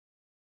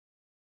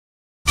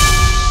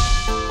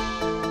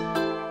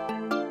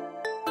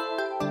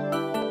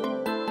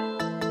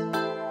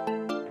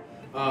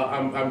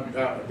I'm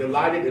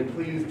delighted and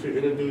pleased to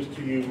introduce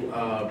to you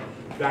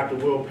Dr.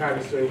 Will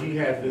Patterson. He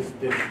has this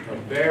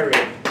very,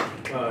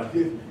 oh,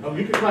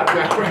 you can clap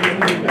back, right?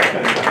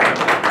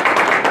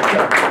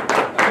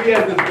 He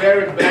has this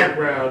varied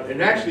background,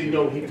 and actually, you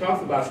know, he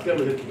talks about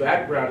STEM, and his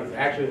background is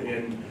actually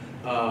in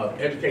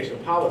educational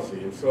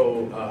policy, and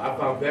so I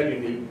found that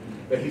unique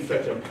that he's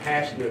such a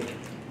passionate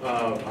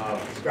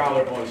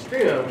scholar on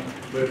STEM,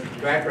 but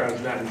his background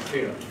is not in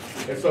STEM.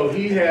 And so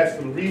he has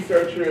some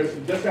researchers,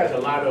 he just has a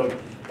lot of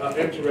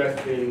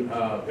interesting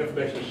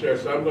information to share.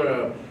 So I'm going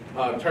to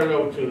turn it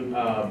over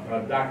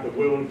to Dr.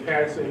 Will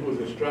Patterson, who is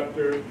an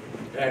instructor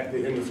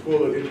in the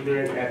School of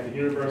Engineering at the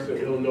University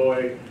of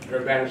Illinois,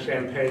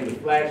 Urbana-Champaign, the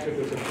flagship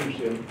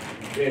institution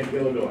in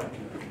Illinois.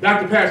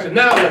 Dr. Patterson,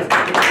 now let's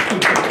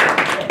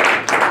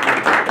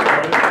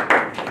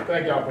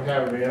Thank y'all for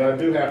having me, and I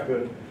do have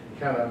to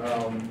kind of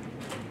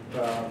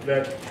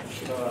let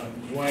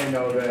Dwayne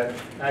know that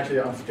actually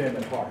I'm STEM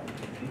at heart.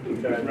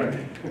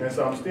 Okay? And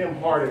so I'm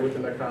STEM-hearted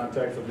within the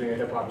context of being a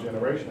hip-hop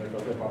generation,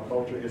 because hip-hop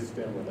culture is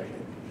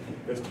STEM-related.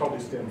 It's totally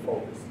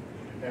STEM-focused.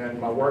 And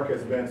my work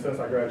has been, since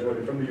I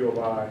graduated from the U of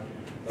I,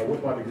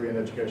 with my degree in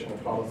educational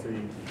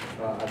policy,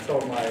 I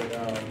told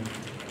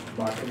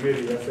my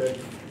committee, I said,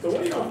 so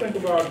what do y'all think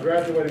about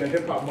graduating a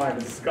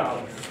hip-hop-minded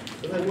scholar?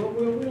 They said, well,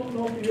 we don't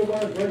know if the U of I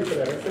is ready for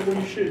that. I said, well,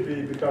 you should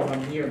be, because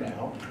I'm here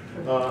now.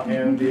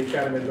 And the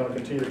Academy is going to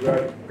continue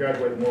to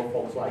graduate more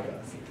folks like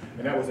us.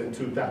 And that was in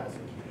 2000.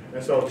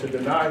 And so to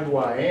deny who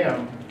I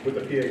am with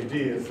a PhD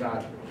is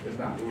not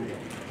real.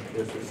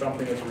 It's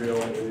something that's real.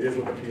 It is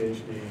with a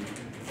PhD.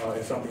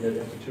 It's something that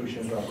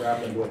institutions are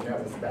grappling with, and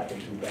that was back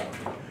in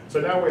 2000. So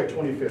now we're at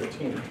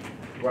 2015,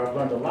 where I've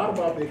learned a lot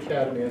about the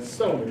Academy in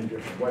so many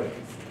different ways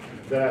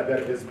that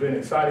it's been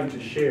exciting to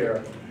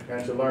share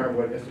and to learn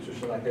what an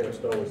institution like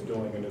Harris-Stowe is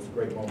doing in this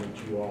great moment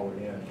you all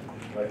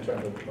are in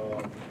terms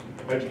of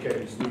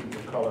educating students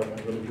of color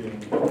and really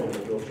being a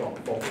real strong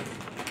focus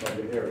of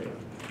the area.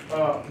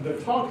 The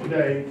talk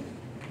today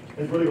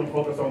is really going to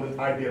focus on this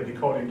idea of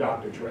decoding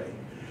Dr. Dre.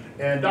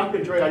 And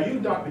Dr. Dre, I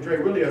use Dr. Dre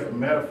really as a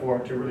metaphor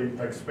to really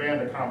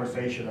expand the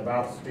conversation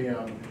about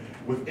STEM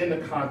within the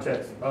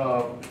context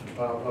of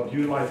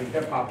utilizing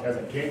hip-hop as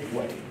a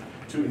gateway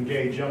to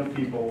engage young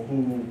people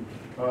who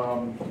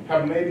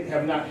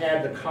have not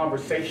had the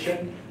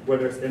conversation,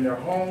 whether it's in their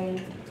home,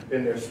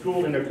 in their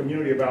school, in their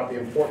community, about the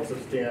importance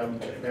of STEM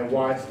and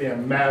why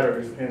STEM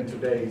matters in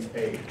today's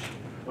age,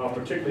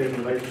 particularly as it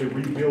relates to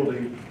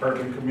rebuilding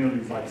urban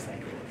communities like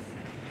St.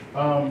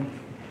 Louis.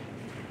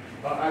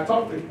 I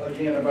talked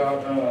again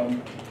about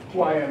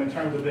who I am in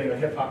terms of being a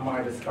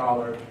hip-hop-minded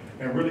scholar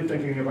and really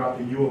thinking about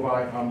the U of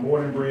I. I'm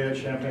born and bred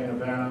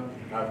Champaign-Urbana.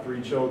 I have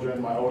 3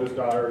 children. My oldest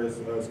daughter is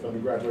going to be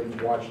graduating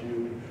from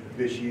WashU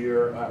this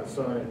year. I have a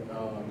son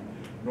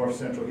at North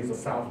Central. He's a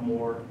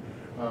sophomore.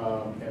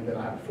 And then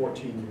I have a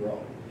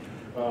 14-year-old.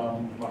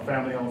 My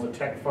family owns a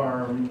tech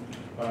firm.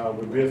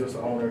 We're business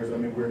owners. I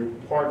mean, we're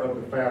part of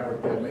the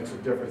fabric that makes a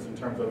difference in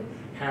terms of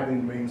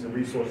having means and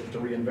resources to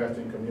reinvest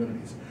in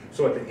communities.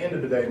 So at the end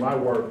of the day, my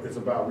work is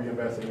about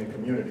reinvesting in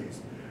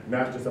communities,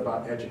 not just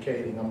about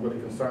educating. I'm really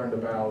concerned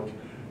about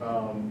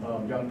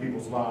young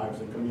people's lives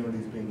and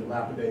communities being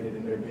dilapidated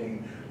and there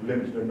being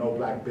limited or no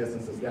black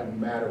businesses. That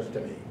matters to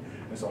me.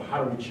 And so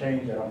how do we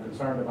change that? I'm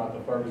concerned about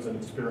the Ferguson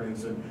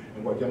experience and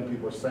what young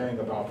people are saying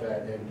about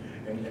that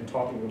and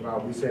talking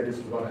about, we said this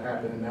was going to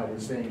happen and now we're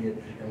seeing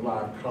it in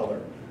live color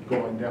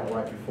going down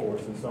right before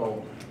us. And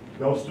so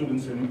those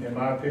students, in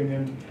my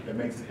opinion, that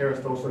makes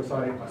Harris-Stowe so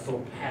exciting, are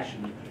so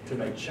passionate to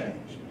make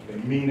change. They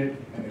mean it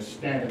and they're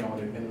standing on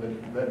it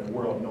and letting the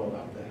world know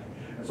about that.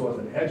 And so as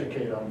an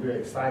educator, I'm very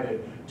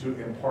excited to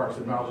impart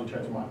some knowledge in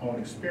terms of my own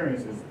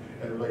experiences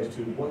as it relates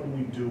to what do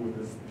we do with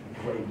this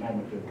great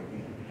moment that we're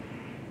in.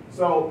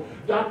 So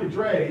Dr.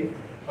 Dre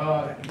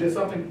did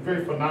something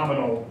very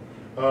phenomenal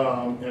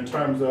in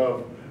terms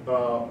of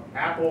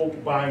Apple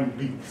buying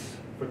Beats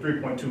for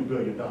 $3.2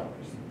 billion.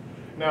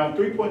 Now,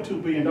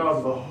 $3.2 billion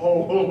is a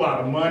whole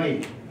lot of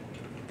money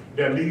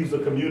that leaves the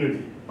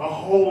community, a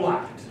whole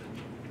lot,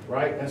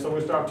 right? And so we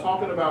start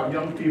talking about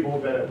young people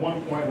that at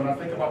one point, when I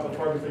think about the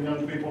Ferguson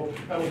young people,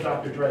 that was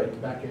Dr. Dre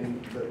back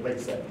in the late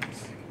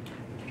 70s.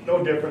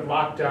 No different,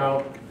 locked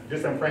out,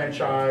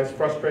 disenfranchised,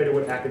 frustrated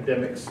with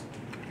academics,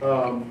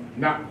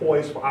 not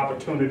poised for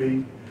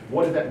opportunity.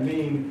 What does that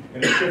mean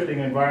in a shifting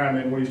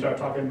environment when you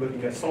start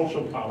looking at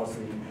social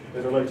policy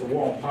as it relates to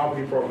war on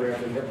poverty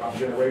programs and hip-hop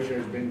generation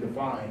is being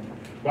defined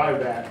by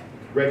that,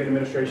 Reagan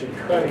administration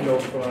cutting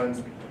those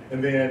funds,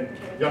 and then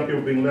young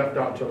people being left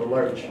out to the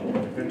lurch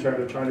in terms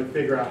of trying to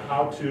figure out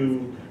how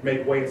to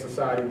make way in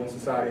society when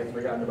society has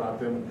forgotten about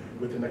them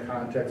within the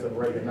context of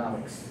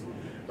Reaganomics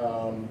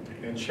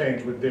and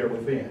change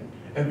within.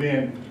 And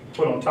then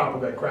put on top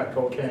of that crack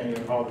cocaine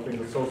and all the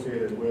things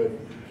associated with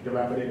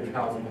dilapidated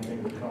housing and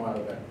things that come out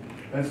of that.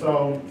 And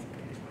so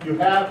you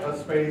have a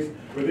space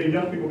where the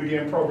young people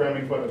begin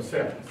programming for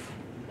themselves.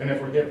 And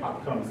that's where hip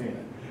hop comes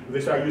in. They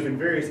start using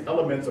various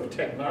elements of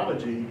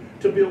technology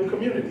to build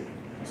community.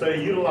 So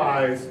they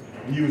utilize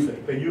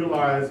music, they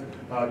utilize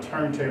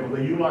turntables,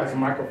 they utilize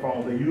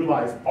microphones, they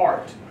utilize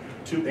art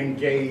to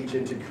engage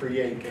and to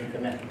create and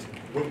connect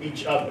with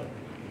each other.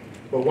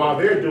 But while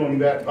they're doing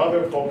that,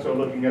 other folks are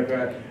looking at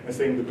that and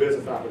seeing the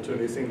business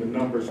opportunities, seeing the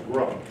numbers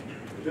grow.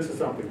 This is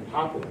something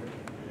popular.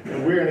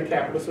 And we're in a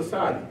capitalist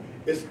society.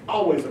 It's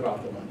always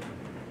about the money.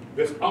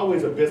 There's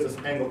always a business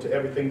angle to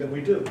everything that we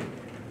do.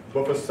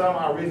 But for some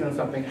odd reason,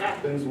 something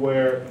happens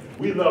where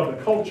we love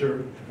the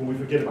culture, but we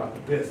forget about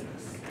the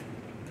business.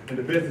 And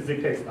the business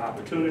dictates the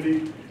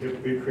opportunity,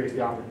 it creates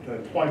the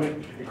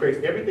employment, it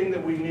creates everything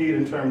that we need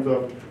in terms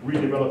of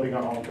redeveloping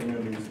our own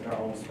communities and our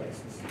own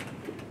spaces.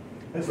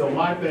 And so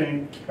my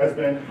thing has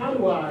been, how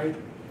do I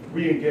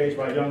re-engage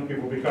my young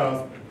people?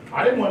 Because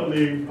I didn't want to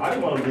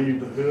leave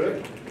the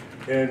hood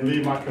and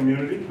leave my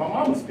community. My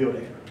mama's still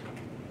there.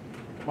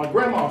 My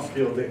grandma's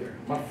still there.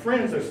 My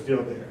friends are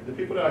still there. The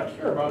people that I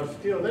care about are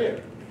still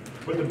there.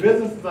 But the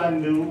businesses I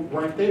knew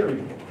weren't there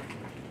anymore.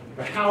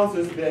 The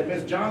houses that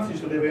Miss Johnson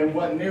used to live in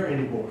wasn't there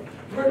anymore.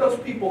 Where do those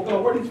people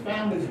go? Where do these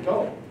families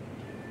go?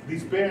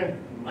 These barren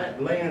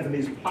lands and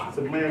these plots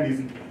of land,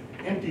 these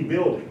empty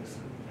buildings.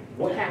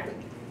 What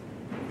happened?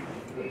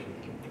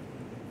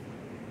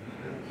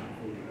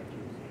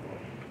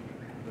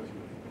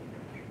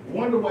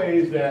 One of the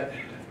ways that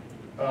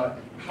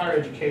higher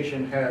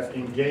education has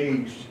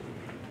engaged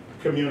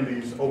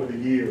communities over the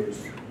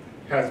years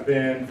has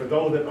been for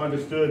those that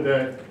understood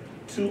that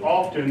too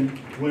often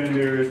when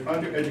there is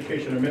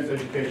undereducation or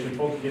miseducation,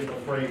 folks get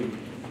afraid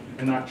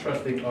and not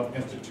trusting of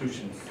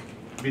institutions,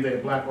 be they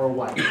black or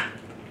white,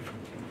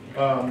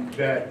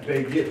 that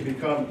they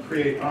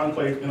create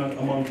enclaves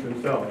amongst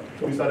themselves.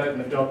 We saw that in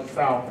the Delta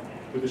South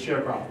with the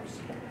sharecroppers,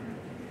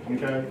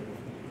 okay?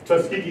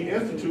 Tuskegee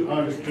Institute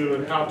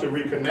understood how to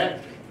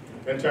reconnect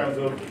in terms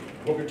of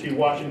Booker T.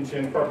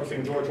 Washington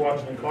purposing George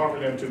Washington Carver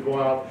them to go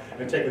out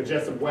and take a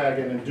Jessup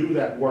wagon and do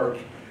that work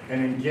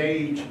and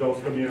engage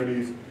those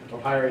communities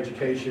of higher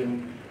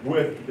education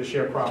with the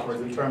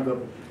sharecroppers in terms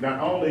of not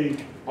only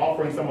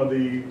offering some of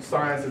the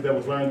sciences that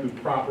was learned through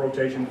crop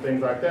rotation,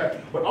 things like that,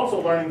 but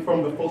also learning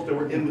from the folks that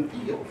were in the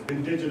fields,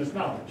 indigenous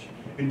knowledge,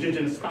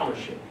 indigenous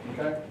scholarship,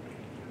 okay?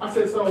 I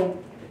said, so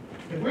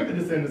if we're the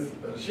descendants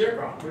of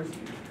sharecroppers,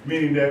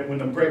 meaning that when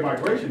the Great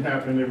Migration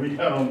happened, and we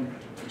found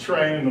the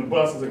train and the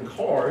buses and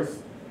cars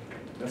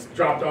that's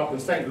dropped off in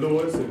St.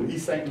 Louis and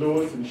East St.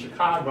 Louis and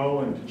Chicago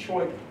and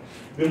Detroit,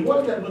 then what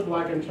does that look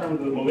like in terms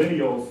of the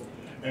millennials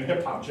and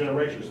hip hop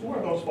generations? Who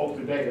are those folks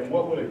today, and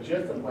what would a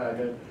Jessup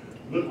wagon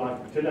look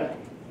like today?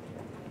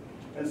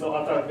 And so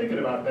I started thinking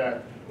about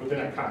that within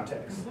that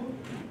context.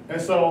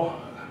 And so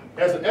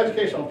as an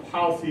educational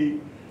policy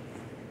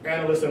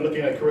analyst and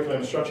looking at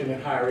curriculum instruction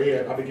in higher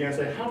ed, I began to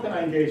say, how can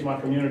I engage my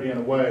community in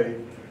a way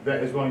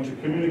that is going to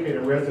communicate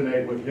and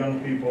resonate with young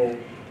people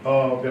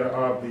that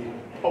are of the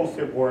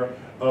post-hip or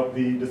of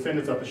the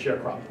descendants of the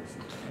sharecroppers?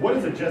 What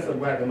does a Jessup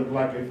wagon look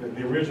like if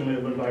originally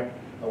it looked like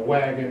a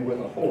wagon with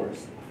a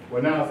horse?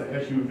 Well, now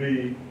it's an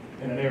SUV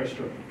and an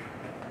Airstream,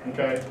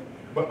 okay?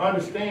 But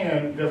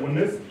understand that when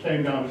this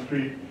came down the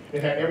street,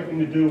 it had everything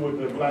to do with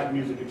the black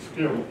music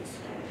experience.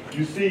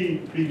 You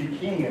see B.B.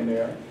 King in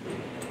there.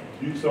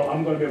 So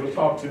I'm going to be able to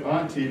talk to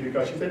Auntie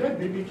because she said, that's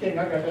B.B. King,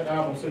 I got that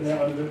album sitting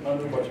there under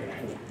the budget.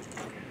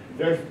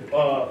 There's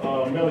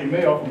Melly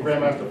Mel from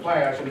Grandmaster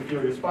Flash and the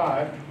Furious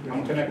Five. I'm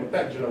going to connect with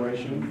that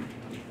generation.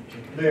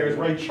 There's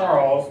Ray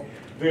Charles.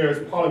 There's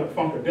Paulie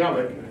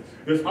Funkadelic.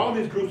 There's all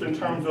these groups in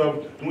terms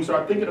of, when we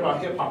start thinking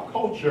about hip hop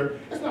culture,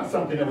 it's not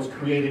something that was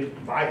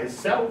created by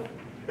itself.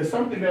 It's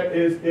something that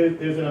is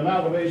an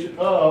amalgamation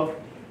of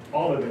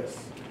all of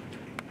this,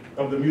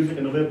 of the music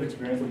and the lived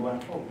experience of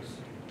black folks,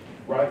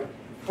 right?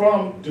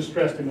 From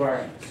distressed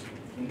environments,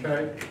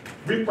 okay?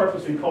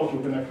 Repurposing culture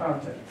within that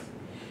context.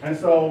 And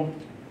so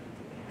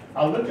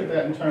I look at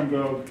that in terms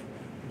of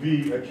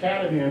the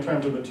academy, in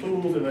terms of the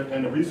tools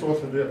and the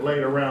resources that laid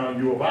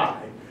around U of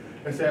I,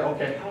 and say,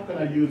 okay, how can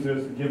I use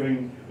this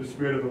giving the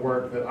spirit of the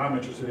work that I'm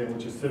interested in,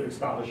 which is civic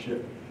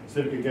scholarship,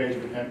 civic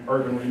engagement, and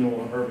urban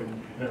renewal and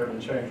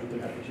urban change within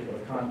that particular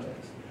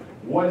context?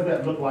 What does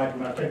that look like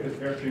when I take this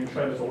Airstream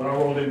trailer? So when I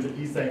rolled into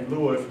East St.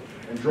 Louis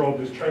and drove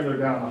this trailer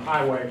down the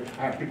highway,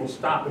 I had people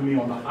stopping me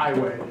on the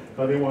highway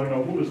because they want to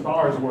know who the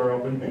stars were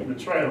up in the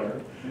trailer.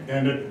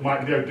 And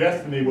their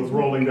destiny was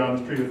rolling down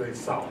the street as they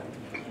saw it.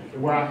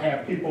 Where I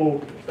had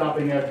people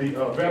stopping at the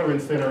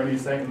Veterans Center in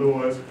East St.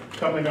 Louis,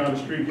 coming down the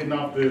street, getting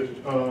off the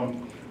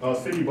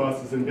city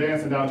buses and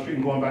dancing down the street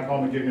and going back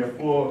home and getting their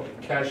full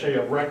cachet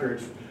of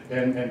records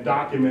and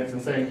documents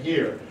and saying,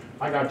 here,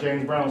 I got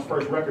James Brown's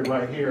first record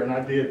right here, and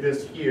I did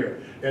this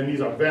here, and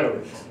these are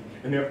veterans.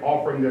 And they're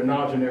offering their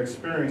knowledge and their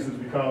experiences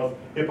because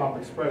Hip Hop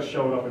Express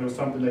showed up and it was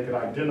something they could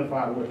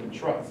identify with and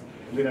trust.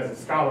 And then as a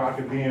scholar, I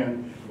could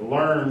then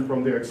learn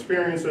from their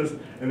experiences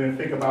and then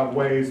think about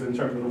ways in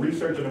terms of the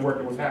research and the work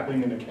that was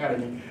happening in the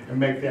academy and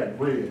make that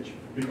bridge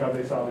because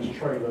they saw this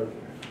trailer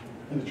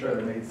and the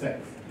trailer made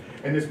sense.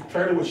 And this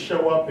trailer would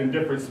show up in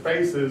different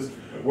spaces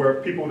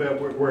where people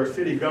that were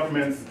city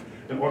governments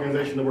and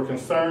organizations that were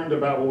concerned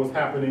about what was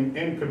happening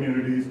in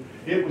communities,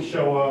 it would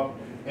show up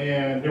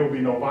and there would be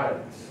no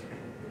violence.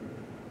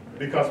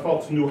 because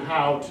folks knew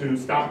how to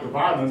stop the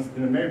violence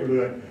in the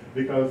neighborhood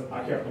because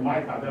I kept the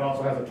mic out. That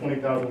also has a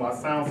 20,000 watt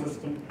sound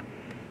system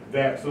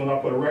that as soon as I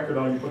put a record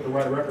on, you put the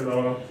right record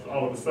on,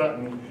 all of a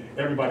sudden,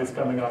 everybody's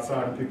coming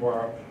outside and people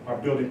are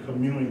building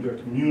community, they're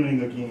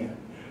communing again.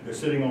 They're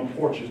sitting on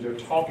porches, they're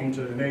talking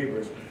to the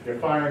neighbors, they're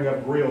firing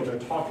up grills, they're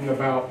talking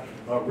about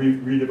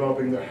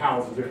redeveloping their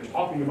houses, they're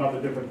talking about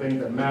the different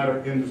things that matter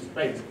in the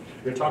space.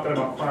 They're talking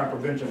about crime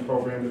prevention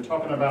programs, they're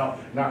talking about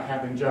not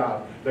having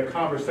jobs. The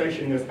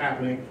conversation is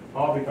happening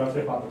all because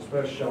Hip Hop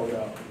Express showed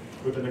up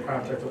within the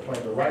context of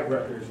playing the right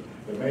records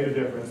that made a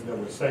difference, that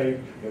were safe,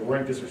 that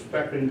weren't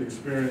disrespecting the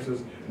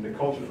experiences and the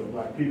cultures of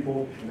Black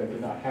people, and that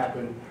did not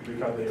happen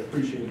because they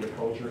appreciated the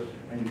culture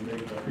and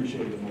they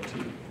appreciated the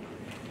motif.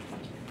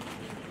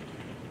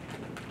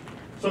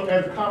 So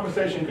as the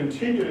conversation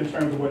continued in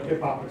terms of what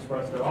Hip Hop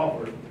Express had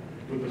offered,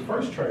 with the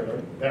first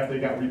trailer, after it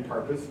got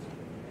repurposed,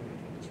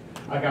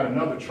 I got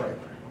another trailer.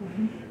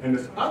 And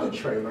this other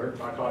trailer,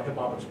 I call Hip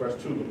Hop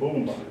Express 2, the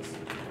boombox.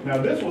 Now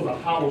this was a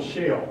hollow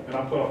shell, and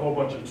I put a whole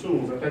bunch of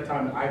tools. At that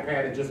time, the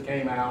iPad had just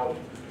came out.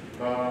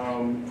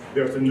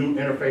 There was some new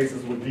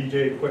interfaces with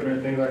DJ equipment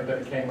and things like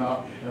that came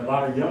out. And a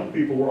lot of young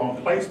people were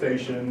on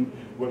PlayStation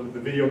with the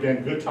video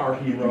game Guitar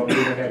Hero, and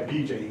they had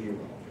DJ Hero.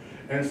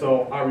 And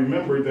so I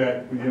remember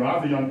that, I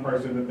was a young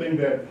person, the thing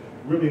that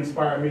really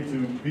inspired me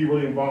to be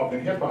really involved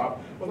in hip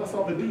hop was I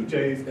saw the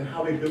DJs and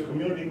how they built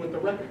community with the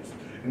records.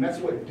 And that's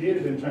what did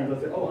it in terms of,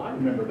 I said, oh, I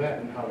remember that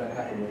and how that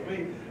happened with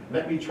me.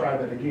 Let me try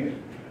that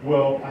again.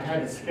 Well, I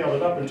had to scale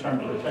it up in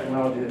terms of the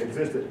technology that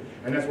existed.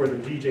 And that's where the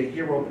DJ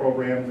Hero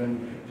programs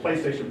and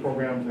PlayStation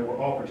programs that were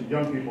offered to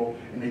young people,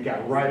 and they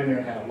got right in there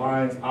and had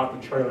lines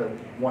out the trailer,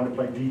 wanted to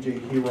play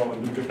DJ Hero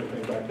and do different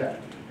things like that.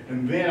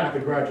 And then I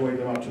could graduate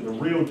them up to the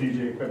real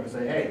DJ equipment and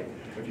say, hey,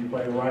 if you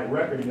play the right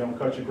record, you don't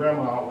cut your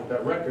grandma out with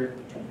that record,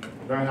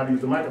 learn how to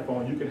use the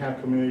microphone, you can have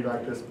community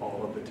like this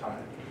all of the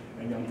time.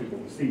 And young people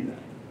will see that.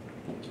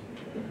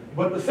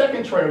 But the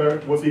second trailer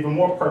was even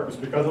more purpose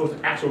because it was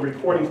an actual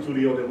recording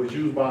studio that was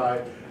used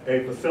by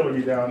a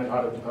facility down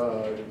out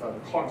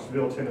of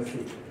Clarksville,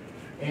 Tennessee.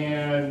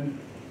 And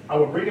I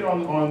would bring it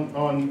on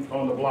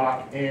the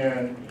block,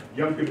 and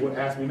young people would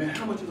ask me, man,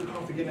 how much does it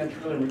cost to get in that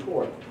trailer and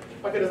record?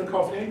 Like, it doesn't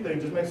cost anything,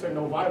 just make sure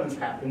no violence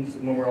happens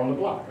when we're on the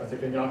block. I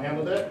said, can y'all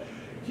handle that?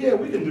 Yeah,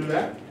 we can do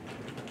that.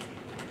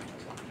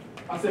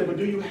 I said, but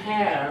do you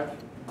have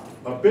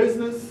a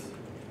business,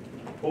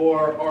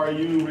 or are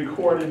you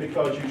recording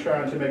because you're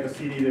trying to make a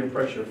CD to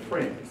impress your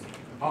friends?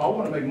 Oh, I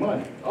want to make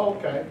money. Oh,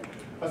 okay.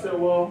 I said,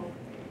 well,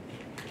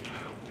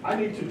 I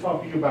need to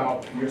talk to you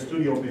about your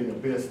studio being a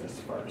business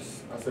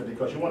first. I said,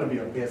 because you want to be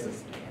a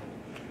businessman.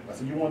 I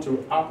said, you want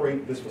to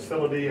operate this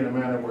facility in a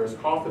manner where it's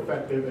cost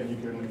effective and you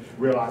can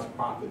realize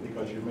profit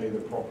because you made the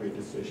appropriate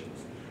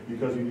decisions.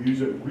 Because you use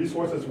your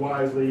resources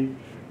wisely,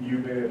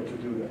 you've been able to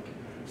do that.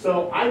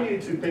 So I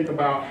needed to think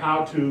about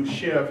how to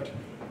shift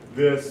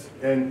this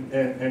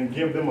and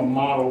give them a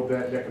model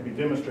that could be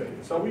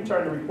demonstrated. So we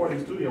turned the recording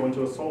studio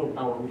into a solar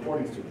power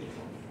recording studio,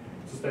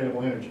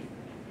 sustainable energy.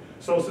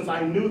 So since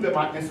I knew that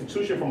my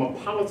institution from a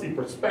policy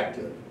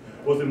perspective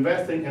was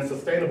investing in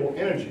sustainable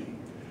energy,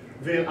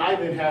 then I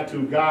had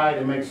to guide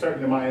and make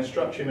certain that my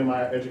instruction and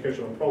my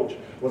educational approach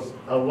was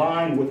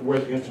aligned with where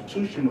the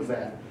institution was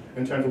at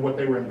in terms of what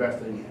they were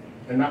investing in,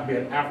 and not be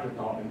an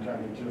afterthought in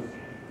terms of just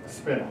a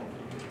spin-off.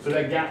 So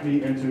that got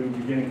me into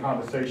beginning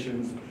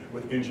conversations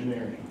with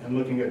engineering and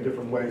looking at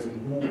different ways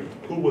and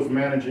who was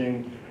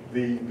managing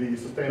the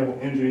sustainable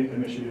energy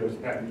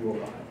initiatives at the U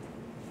of I.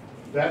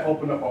 That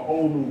opened up a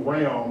whole new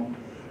realm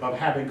of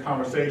having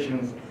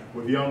conversations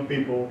with young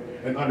people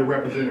and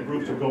underrepresented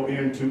groups to go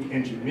into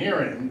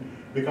engineering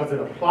because it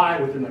applied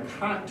within the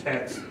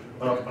context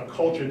of a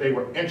culture they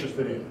were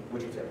interested in,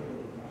 which was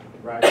everything,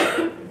 right?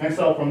 And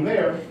so from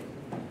there,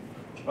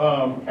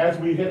 as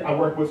we hit, I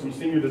worked with some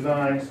senior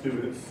design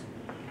students.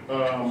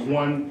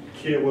 One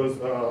kid was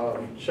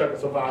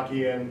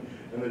Czechoslovakian,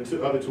 and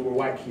the other two were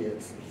white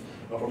kids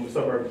from the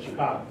suburb of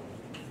Chicago.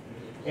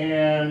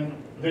 And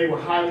they were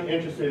highly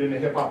interested in the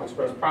Hip Hop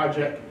Express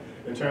project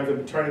in terms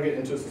of turning it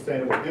into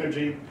sustainable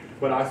energy.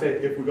 But I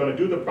said, if we're going to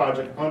do the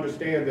project,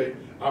 understand that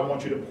I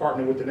want you to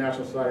partner with the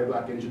National Society of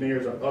Black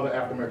Engineers or other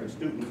African-American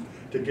students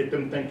to get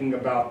them thinking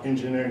about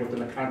engineering within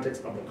the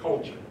context of the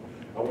culture.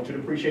 I want you to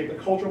appreciate the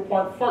cultural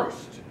part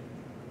first,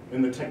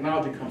 and the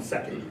technology comes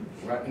second,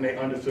 right? And they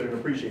understood and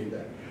appreciated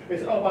that. They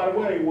said, oh, by the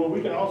way, well,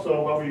 we can also,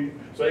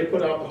 so they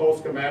put out the whole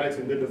schematics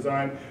and did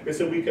design. They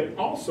said, we can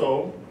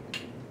also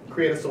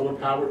create a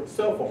solar-powered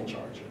cell phone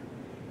charger.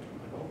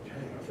 Okay,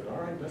 I said, all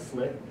right, that's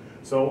slick.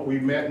 So we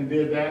met and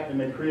did that, and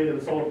they created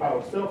a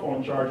solar-powered cell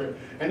phone charger,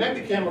 and that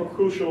became a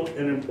crucial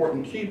and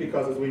important key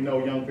because, as we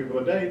know, young people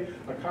today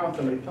are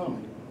constantly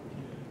thumbing.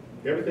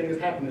 Everything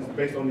that's happening is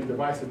based on these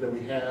devices that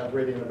we have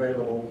ready and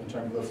available in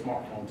terms of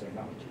smartphone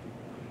technology.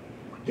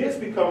 This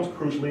becomes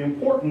crucially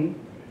important,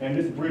 and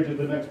this bridges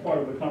the next part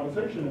of the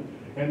conversation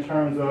in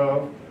terms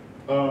of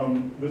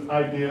this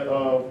idea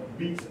of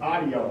B.E.A.T.S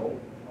audio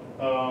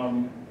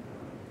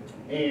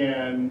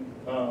and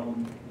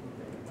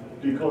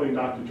Decoding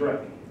Dr. Dre.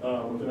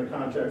 Within the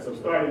context of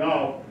starting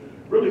off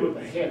really with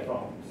the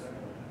headphones.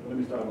 Let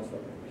me start with stuff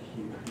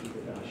here to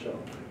kind of show.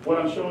 What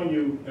I'm showing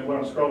you and what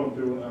I'm scrolling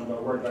through, and I'm going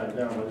to work back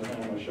down, but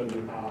I'm going to show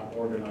you how I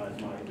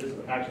organize mine.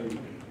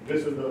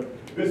 This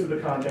is the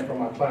content from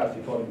my class,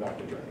 Decoding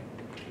Dr.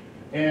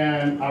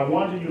 And I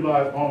wanted to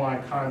utilize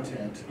online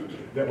content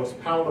that was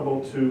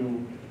palatable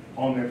to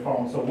on their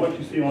phone. So what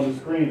you see on the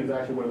screen is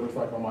actually what it looks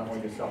like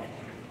on your cell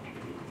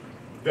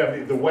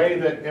phone. The way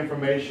that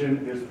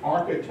information is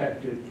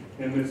architected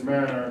in this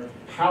manner,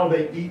 how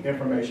they eat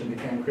information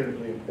became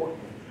critically important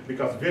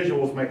because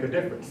visuals make a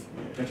difference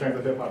in terms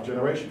of hip-hop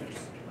generations.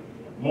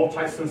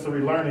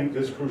 Multi-sensory learning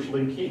is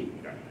crucially key.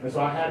 And so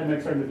I had to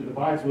make certain that the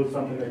device was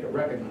something they could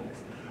recognize.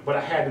 But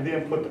I had to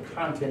then put the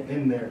content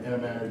in there in a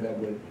manner that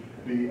would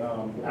be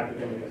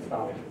academic and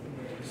scholarly.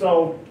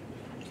 So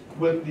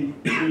with the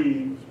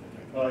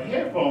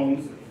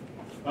headphones,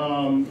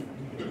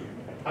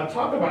 I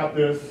talk about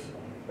this,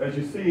 as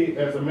you see,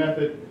 as a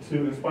method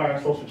to inspire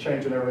social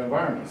change in their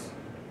environments.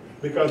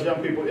 Because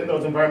young people in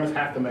those environments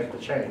have to make the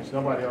change.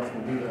 Nobody else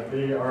can do that.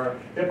 They are,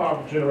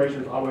 hip-hop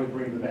generations always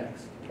bring the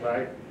next,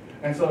 right?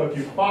 And so if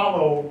you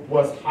follow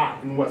what's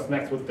hot and what's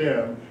next with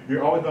them,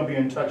 you're always going to be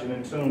in touch and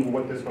in tune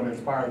with what is going to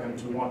inspire them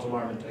to want to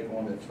learn and take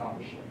on this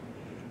scholarship.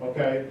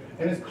 Okay?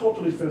 And it's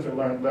culturally sensitive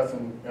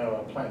lesson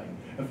planning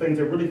and things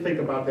that really think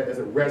about that as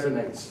it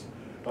resonates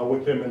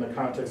with them in the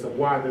context of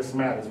why this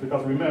matters.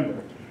 Because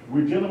remember,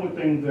 we're dealing with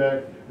things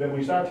that when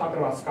you start talking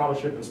about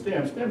scholarship and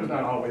STEM is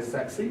not always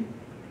sexy.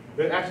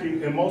 It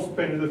actually, in most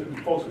things,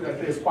 folks say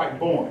it's quite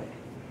boring,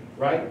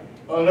 right?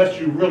 Unless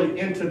you're really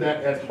into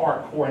that as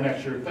hardcore and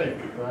that's your thing,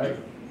 right?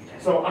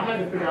 So I had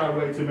to figure out a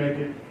way to make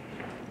it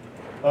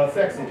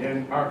sexy.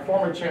 And our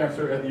former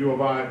chancellor at the U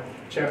of I,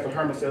 Chancellor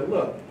Herman, said,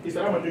 look, he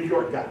said, I'm a New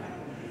York guy.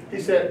 He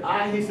said,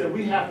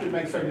 we have to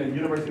make certain that the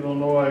University of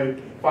Illinois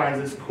finds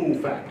this cool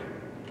factor.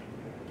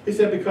 He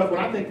said, because when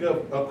I think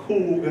of a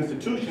cool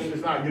institution,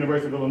 it's not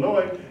University of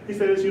Illinois, he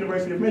said it's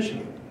University of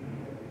Michigan.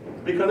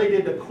 Because they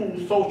did the cool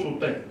social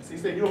things. He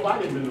said, U of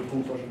I didn't do the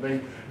cool social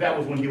things. That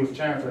was when he was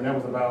chancellor, and that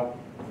was about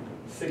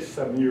 6 or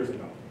 7 years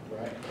ago,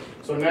 right?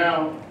 So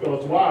now,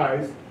 Phyllis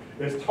Wise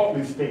is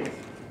totally STEM,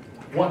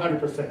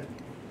 100%.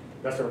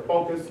 That's her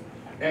focus,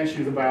 and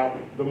she's about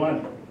the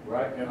money,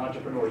 right, and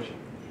entrepreneurship.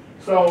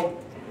 So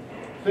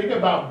think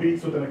about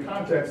B.E.A.T.S within the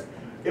context.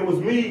 It was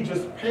me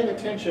just paying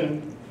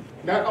attention,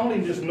 not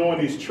only just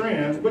knowing these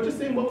trends, but just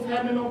seeing what was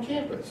happening on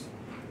campus.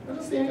 I was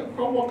just seeing a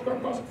car walk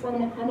across the front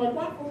of my car, I'm like,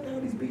 why do they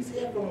have these B.E.A.T.S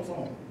headphones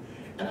on?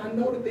 And I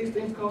know that these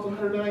things cost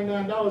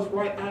 $199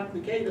 right out the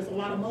gate. That's a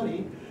lot of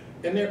money.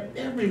 And they're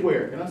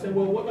everywhere. And I said,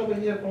 well, what other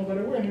headphones are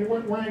they wearing? They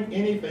weren't wearing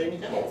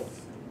anything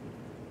else.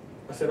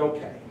 I said,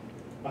 okay.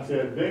 I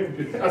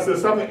said,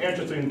 something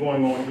interesting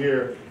going on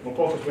here when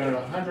folks are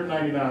spending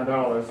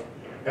 $199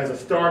 as a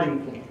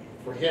starting point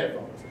for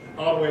headphones,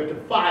 all the way up to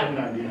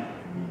 $599.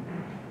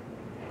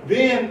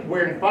 Then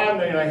wearing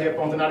 $599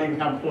 headphones and not even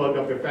having plugged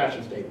up their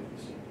fashion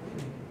statements.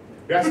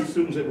 That's the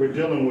students that we're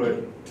dealing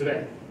with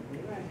today.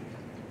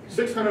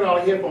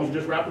 $600 headphones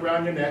just wrapped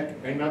around your neck,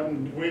 ain't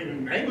nothing, we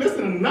ain't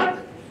listening to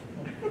nothing,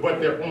 but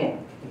they're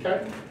on,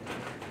 okay?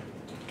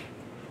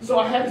 So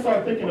I had to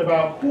start thinking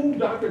about who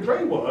Dr.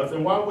 Dre was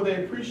and why would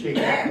they appreciate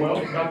that? Well,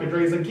 Dr.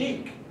 Dre's a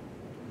geek.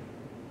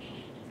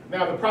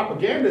 Now the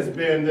propaganda's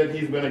been that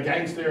he's been a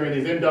gangster and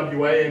he's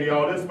NWA and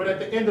all this, but at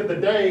the end of the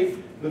day,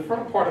 the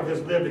front part of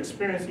his lived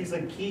experience, he's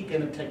a geek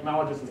and a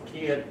technologist as a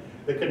kid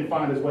that couldn't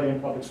find his way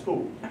in public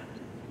school.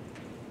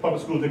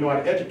 Public schools didn't know how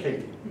to educate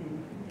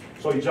him.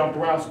 So he jumped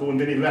around school and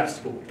then he left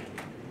school.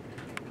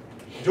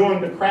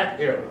 During the crack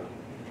era,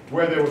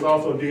 where there was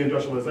also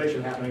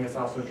deindustrialization happening in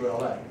South Central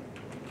LA.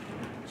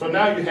 So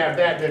now you have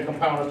that, then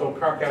compounded with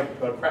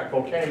crack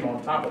cocaine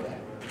on top of that.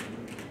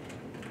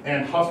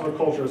 And hustler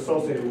culture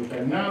associated with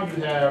that. Now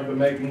you have the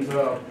makings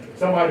of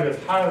somebody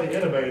that's highly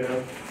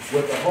innovative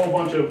with a whole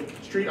bunch of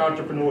street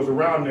entrepreneurs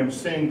around them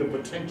seeing the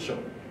potential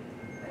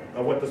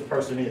of what this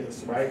person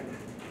is, right?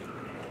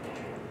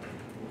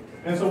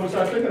 And so we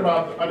start thinking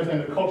about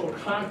understanding the cultural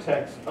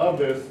context of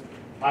this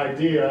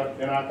idea,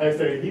 and I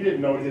say he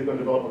didn't know he was going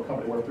to develop a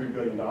company worth $3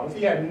 billion.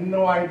 He had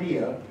no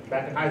idea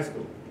back in high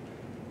school.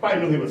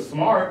 Probably knew he was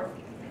smart,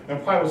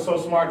 and probably was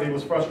so smart that he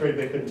was frustrated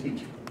they couldn't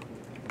teach him,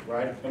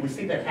 right? And we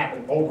see that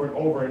happen over and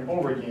over and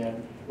over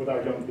again with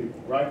our young people,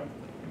 right?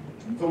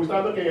 So we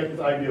start looking at this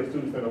idea of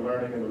students that are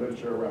learning and the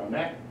literature around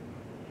that.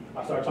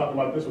 I started talking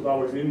about this was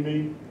always in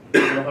me,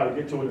 you know how to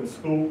get to it in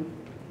school,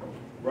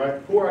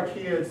 right? Who are our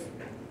kids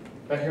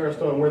at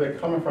Harris-Stowe and where they're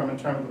coming from in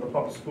terms of the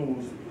public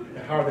schools and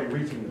how are they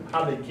reaching them?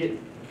 How do they get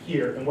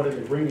here and what are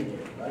they bringing here,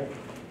 right?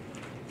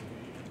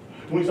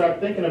 We start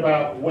thinking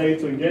about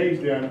ways to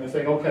engage them and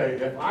saying, okay,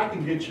 if I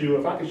can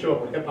show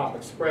up with Hip Hop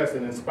Express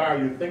and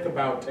inspire you to think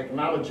about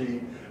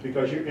technology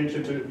because you're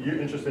interested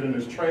in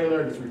this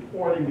trailer, this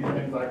reporting, these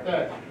things like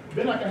that,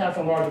 then I can have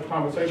some larger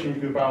conversation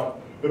with you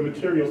about the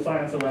material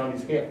science around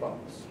these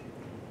headphones.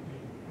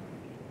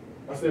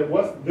 I said,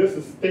 this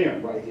is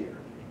STEM right here,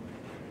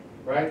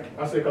 right?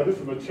 I said, because this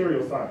is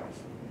material science.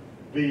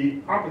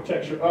 The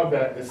architecture of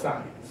that is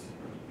science.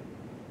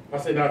 I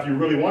said, now if you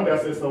really want that,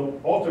 I said,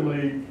 so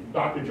ultimately,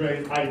 Dr.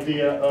 Dre's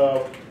idea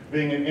of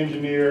being an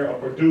engineer, a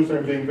producer,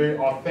 and being very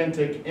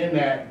authentic in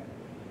that,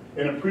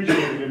 and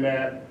appreciated in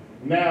that,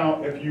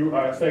 now if you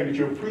are saying that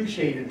you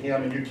appreciated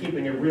him and you're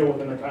keeping it real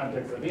within the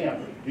context of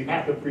him, you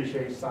have to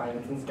appreciate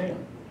science and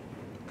STEM.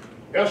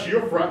 Else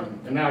you're fronting,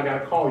 and now I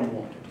gotta call you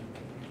on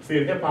it. See,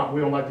 in hip hop,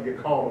 we don't like to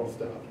get called on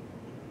stuff,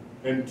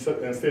 and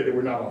said that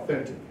we're not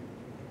authentic,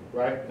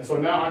 right? And so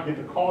now I get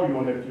to call you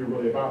on it if you're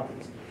really about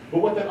this.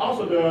 But what that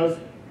also does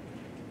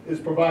is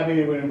provide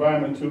me with an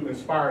environment to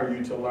inspire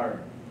you to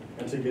learn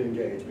and to get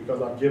engaged,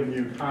 because I've given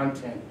you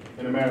content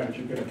in a manner that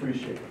you can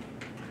appreciate.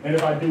 And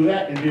if I do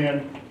that, and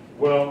then,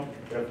 well,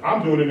 if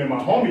I'm doing it and my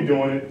homie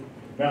doing it,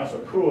 now it's a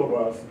crew of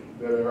us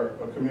that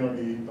are a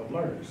community of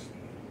learners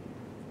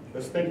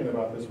that's thinking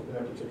about this within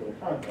that particular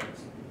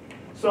context.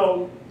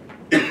 So,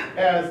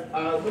 as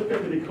I looked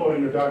at the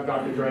decoding of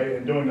Dr. Dre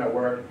and doing that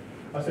work,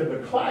 I said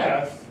the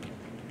class,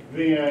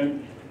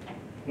 then,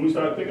 when we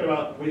started thinking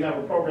about, we have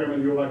a program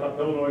in like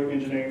Illinois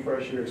Engineering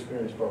First Year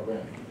Experience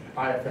Program,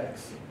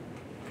 IFX.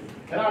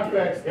 And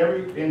IFX,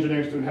 every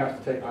engineering student has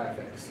to take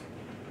IFX.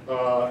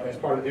 As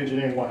part of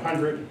Engineering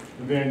 100,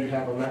 and then you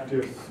have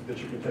electives that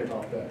you can take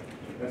off that.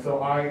 And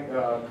so I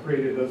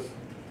created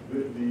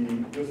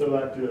this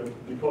elective,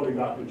 Decoding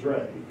Dr.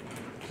 Dre,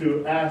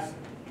 to ask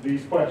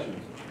these questions.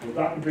 Was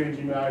Dr. Dre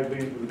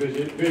engineering the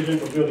vision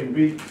for building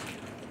B.E.A.T.S?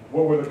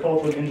 What were the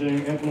cultural and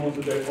engineering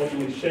influences that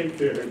ultimately shaped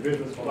their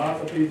business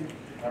philosophies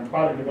and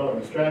product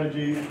development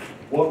strategies?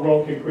 What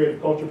role can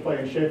creative culture play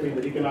in shaping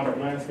the economic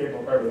landscape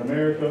of urban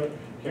America?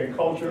 Can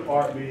culture,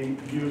 art be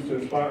used to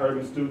inspire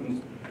urban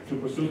students to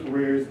pursue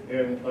careers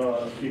in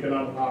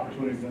economic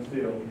opportunities and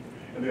skills?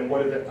 And then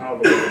what is that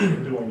algorithm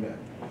for doing that?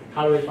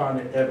 How do they find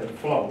the ebb and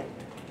flow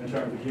in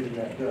terms of getting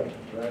that done,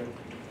 right?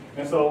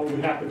 And so we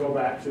have to go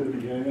back to the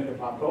beginning of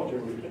hip-hop culture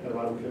and we're thinking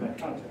about it within that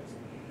context.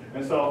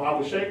 And so I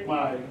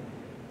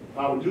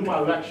would do my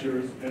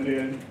lectures and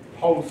then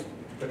post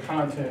the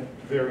content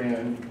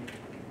therein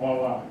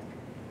online.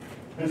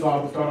 And so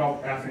I would start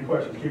off asking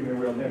questions, keeping it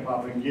real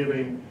hip-hop, and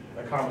giving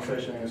a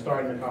conversation and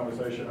starting a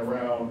conversation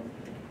around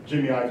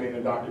Jimmy Iovine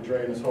and Dr.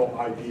 Dre and this whole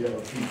idea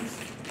of B.E.A.T.S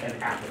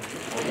and Apple,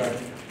 okay?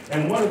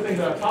 And one of the things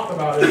that I talk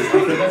about is, I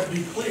said, let's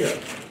be clear.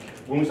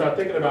 When we start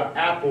thinking about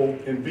Apple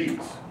and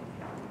B.E.A.T.S,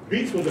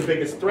 B.E.A.T.S was the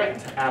biggest threat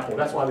to Apple.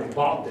 That's why they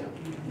bought them.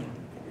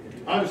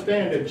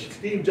 Understand that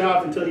Steve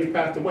Jobs, until he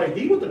passed away,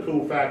 he was the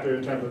cool factor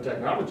in terms of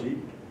technology.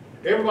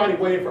 Everybody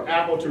waited for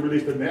Apple to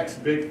release the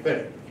next big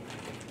thing.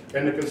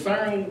 And the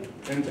concern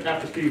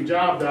after Steve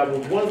Jobs died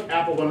was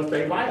Apple going to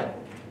stay viable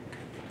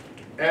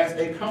as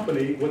a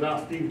company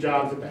without Steve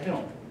Jobs at the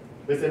helm?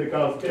 They said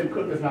because Tim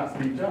Cook is not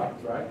Steve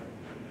Jobs, right?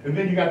 And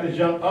then you got this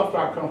young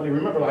upstart company,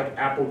 remember, like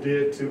Apple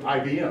did to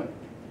IBM,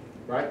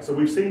 right? So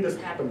we've seen this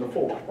happen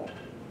before.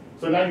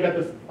 So now you got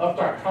this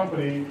upstart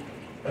company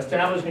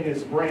establishing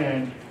its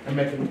brand and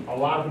making a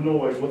lot of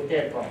noise with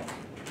headphones.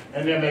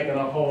 And they're making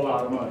a whole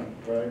lot of money,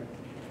 right?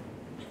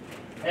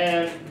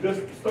 And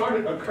this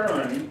started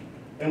occurring,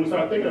 and we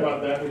started thinking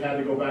about that. We had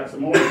to go back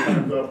some more in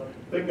terms of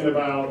thinking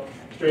about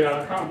Straight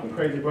Outta Compton,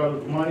 Crazy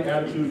Brothers, money,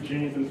 attitude,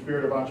 genius, and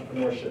spirit of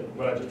entrepreneurship,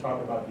 what I just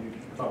talked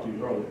to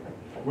you earlier,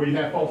 where you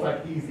have folks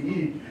like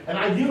Eazy-E. And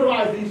I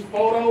utilized these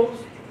photos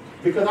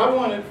because I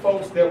wanted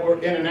folks that were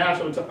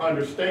international to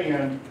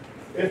understand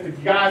if the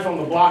guys on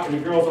the block and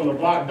the girls on the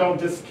block don't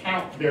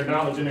discount their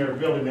knowledge and their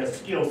ability and their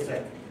skill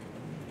set.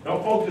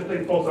 Don't folks just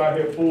think folks out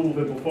here fools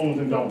and buffoons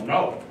and don't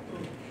know.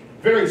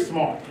 Very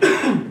smart,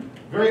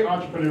 very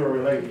entrepreneurial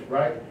related,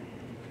 right?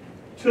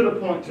 To the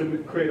point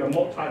to create a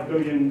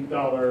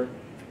multi-billion-dollar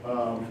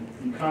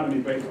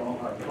economy based on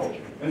our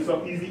culture. And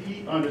so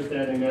Eazy-E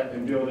understanding that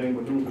and building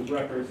with Rufus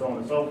Records, so on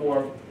and so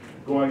forth,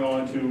 going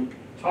on to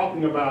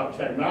talking about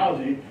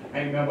technology,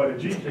 ain't nothing but a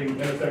G-thing,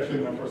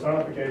 intersection and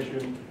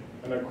personification,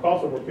 and a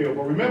crossover field.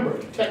 But remember,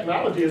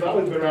 technology has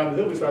always been around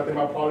until we start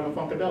thinking about Paulie and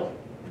Funkadelic.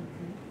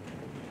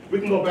 We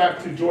can go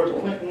back to George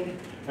Clinton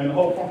and the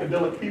whole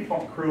Funkadelic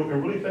P-Funk crew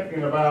and really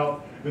thinking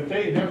about that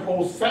their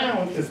whole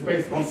sound is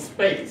based on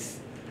space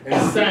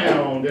and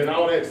sound and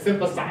all that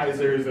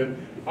synthesizers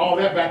and all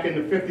that back in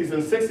the 50s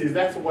and 60s.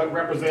 That's what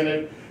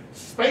represented,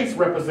 space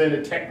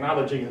represented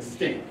technology and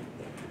STEM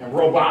and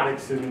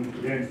robotics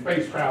and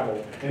space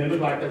travel. And it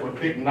looked like there were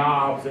big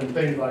knobs and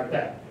things like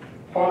that.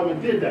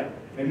 Parliament did that.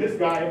 And this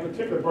guy in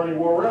particular, Bernie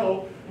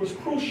Worrell, was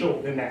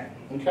crucial in that,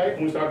 okay?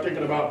 When we start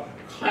thinking about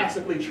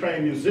classically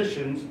trained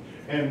musicians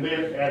and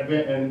their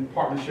advent and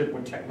partnership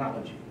with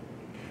technology.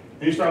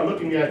 And you start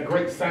looking at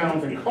great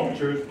sounds and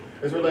cultures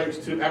as it relates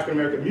to African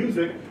American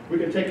music, we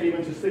can take it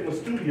even to Sigma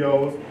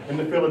Studios and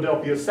the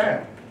Philadelphia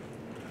sound,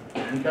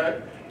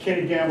 okay?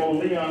 Kenny Gamble,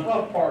 Leon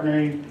Huff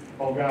partnering,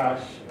 oh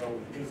gosh,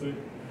 is it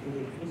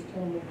what's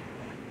Tony?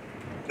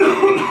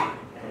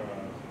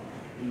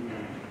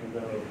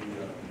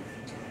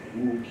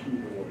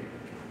 Keyboard.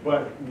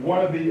 But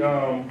one of the,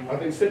 I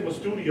think Sigma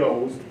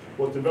Studios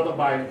was developed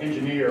by an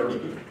engineer,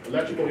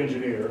 electrical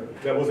engineer,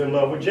 that was in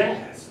love with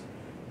jazz.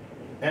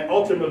 And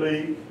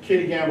ultimately,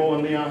 Kenny Gamble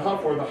and Leon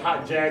Huff were the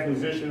hot jazz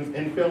musicians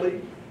in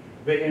Philly.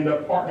 They end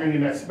up partnering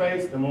in that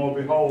space, and lo and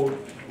behold,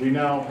 we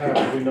now have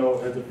what we know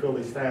as the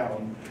Philly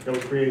sound that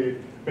was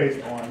created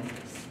based on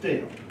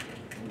STEM,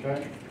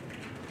 okay?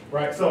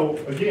 Right, so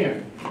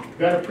again,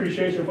 that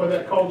appreciation for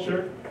that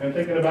culture and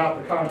thinking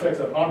about the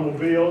context of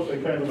automobiles,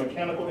 in terms of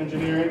mechanical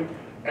engineering,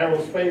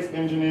 aerospace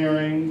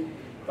engineering,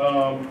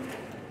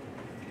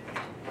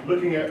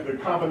 looking at the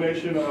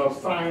combination of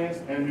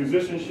science and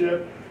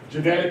musicianship,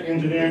 genetic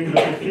engineering,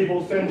 the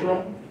placebo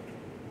syndrome,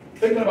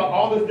 thinking about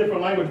all this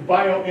different language,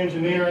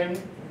 bioengineering,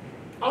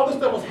 all this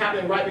stuff was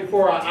happening right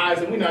before our eyes,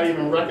 and we're not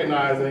even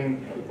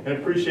recognizing and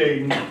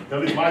appreciating, at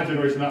least my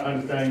generation not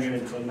understanding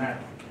it until now.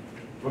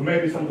 But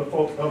maybe some of the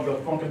folks of the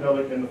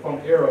Funkadelic and the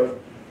Funk era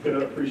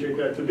could appreciate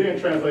that, to then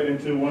translate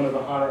into one of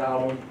the hotter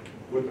albums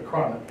with the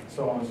Chronic,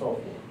 so on and so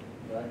forth,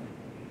 right?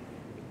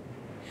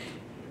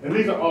 And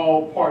these are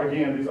all part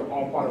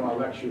of my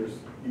lectures,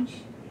 each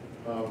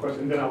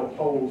question, and then I will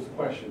pose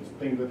questions,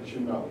 things that you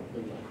should know,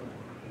 things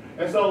like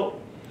that. And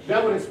so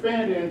that would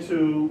expand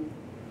into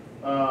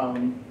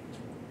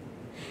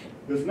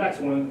this next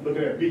one,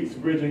 looking at beats,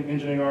 bridging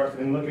engineering arts,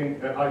 and looking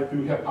at art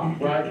through hip hop,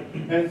 right?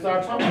 And so I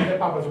talk about hip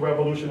hop as a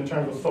revolution in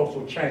terms of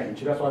social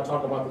change. That's why I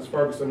talk about this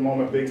Ferguson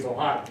moment being so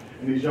hot,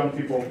 and these young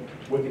people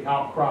with the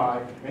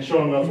outcry and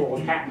showing us what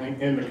was happening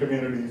in the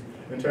communities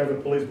in terms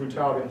of police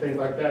brutality and things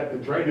like that. The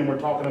Dre and them were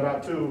talking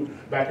about too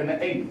back in the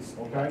 80s,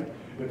 okay?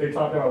 That they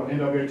talked about,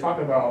 NWA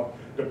talking about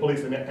the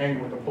police and their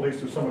anger with the police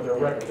through some of their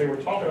records. They were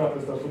talking about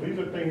this stuff, so these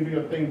are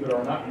things that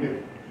are not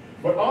new.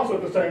 But also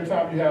at the same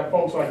time, you have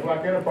folks like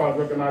Black Enterprise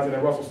recognizing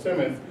that Russell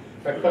Simmons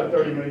had cut a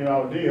 $30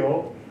 million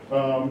deal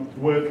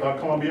with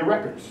Columbia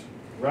Records,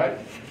 right?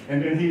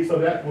 And then so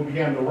that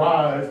began to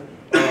rise,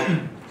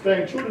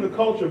 staying true to the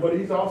culture, but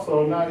he's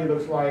also, now he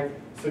looks like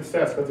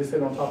success because he's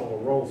sitting on top of a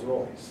Rolls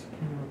Royce,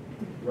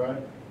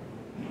 right?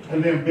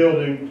 And then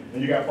building,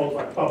 and you got folks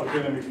like Public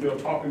Enemy still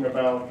talking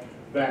about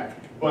that,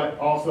 but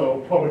also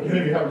Public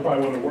Enemy having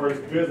probably one of the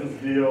worst business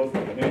deals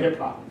in hip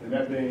hop, and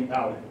that being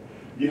outed.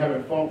 You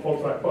have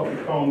folks like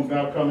Puffy Combs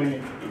now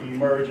coming,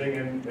 emerging,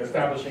 and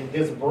establishing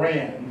his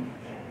brand,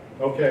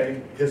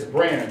 okay? His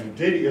brand.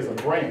 Diddy is a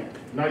brand,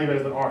 not even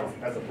as an artist,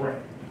 as a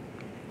brand.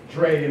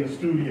 Dre in the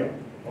studio,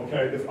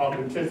 okay? This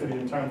authenticity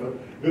in terms of,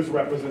 this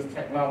represents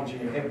technology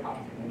and hip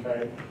hop,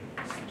 okay?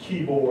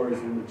 Keyboards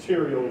and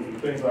materials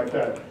and things like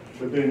that.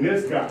 But then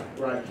this guy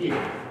right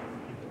here,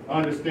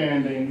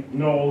 understanding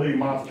Noel Lee,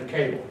 Monster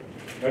Cable.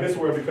 Now this is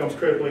where it becomes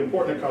critically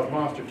important because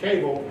Monster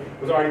Cable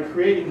was already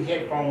creating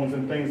headphones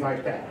and things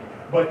like that.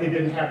 But it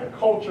didn't have the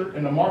culture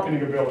and the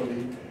marketing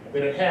ability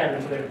that it had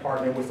until they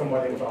partnered with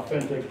somebody that was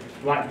authentic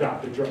like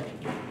Dr. Dre.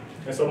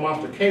 And so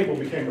Monster Cable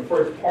became the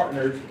first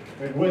partners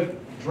with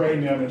Dre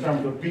and them in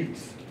terms of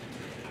beats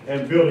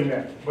and building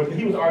that. But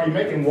he was already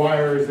making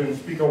wires and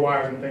speaker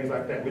wires and things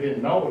like that. We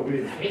didn't know it, we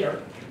didn't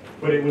care.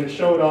 But when it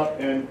showed up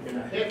in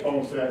a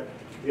headphone set,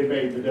 it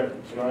made the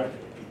difference, right?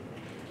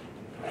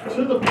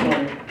 To the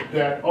point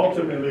that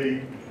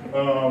ultimately,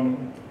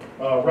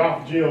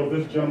 Ralph Gill,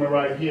 this gentleman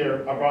right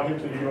here, I brought him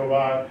to the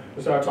UOI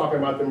to start talking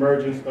about the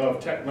emergence of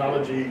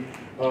technology,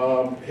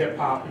 hip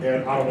hop,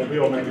 and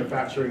automobile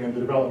manufacturing and the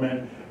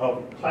development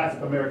of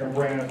classic American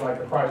brands like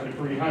the Chrysler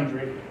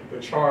 300, the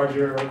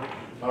Charger,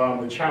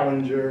 the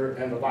Challenger,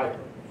 and the Viper.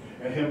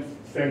 And him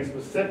saying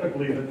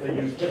specifically that they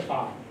use hip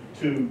hop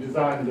to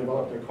design and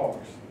develop their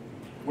cars,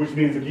 which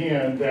means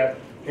again that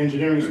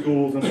engineering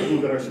schools and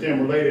schools that are STEM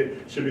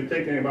related should be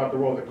thinking about the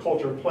role that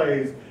culture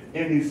plays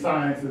in these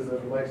sciences as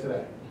it relates to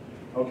that,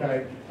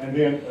 okay? And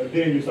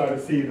then you start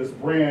to see this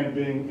brand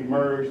being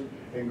emerged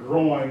and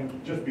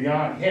growing just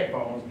beyond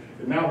headphones,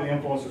 and now the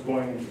influence is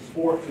going into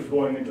sports, is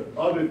going into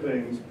other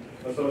things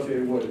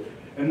associated with it.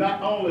 And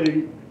not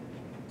only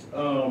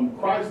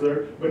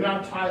Chrysler, but now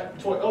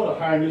Toyota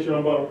hiring this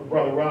young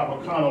brother Rob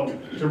O'Connell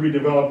to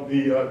redevelop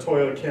the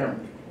Toyota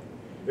Camry.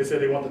 They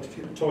said they want the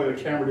Toyota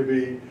Camry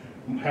to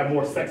have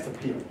more sex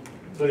appeal.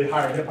 So they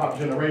hire a hip hop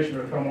generation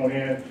to come on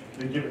in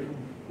and give it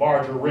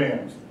larger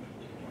rims,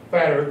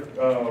 fatter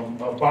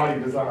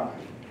body design,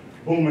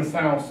 booming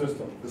sound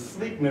system. The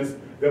sleekness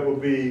that will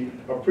be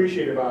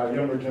appreciated by a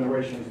younger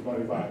generation is going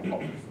to be buying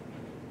cars,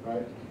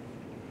 right?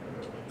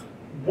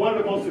 One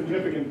of the most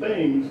significant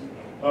things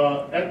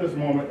at this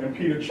moment, and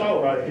Peter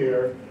Cho right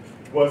here,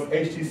 was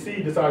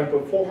HTC decided to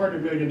put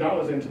 $400 million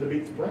into the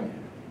Beats brand.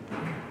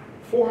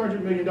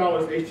 $400 million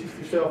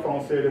HTC cell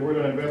phone said that we're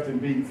going to invest in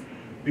Beats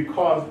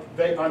because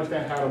they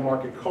understand how to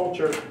market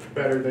culture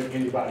better than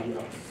anybody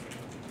else.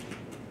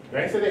 They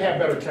didn't say they have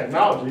better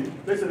technology,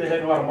 they said they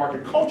had how to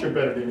market culture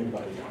better than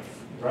anybody else,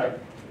 right?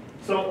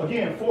 So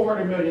again,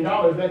 $400 million,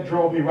 that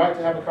drove me right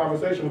to have a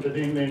conversation with the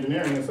Dean of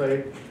Engineering and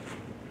say,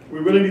 we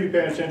really need to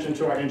pay attention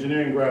to our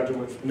engineering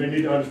graduates, and they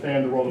need to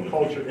understand the role of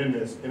culture in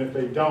this. And if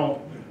they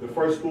don't, the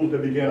first schools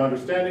that begin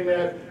understanding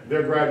that,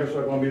 their graduates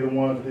are going to be the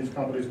ones that these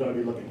companies are going to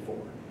be looking for.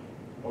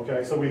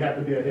 Okay, so we have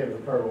to be ahead of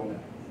the curve on that.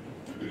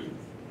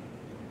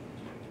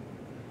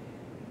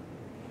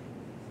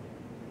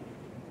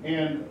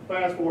 And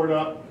fast forward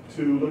up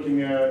to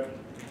looking at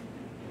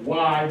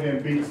why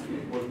then Beats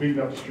was beating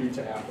up the street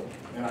to Apple.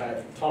 And I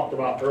had talked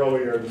about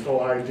earlier this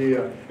whole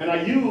idea. And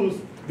I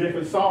used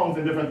different songs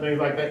and different things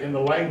like that in the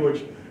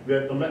language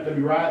that the Let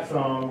Me Ride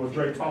song was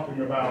Drake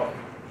talking about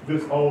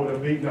this old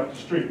of beating up the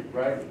street,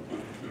 right?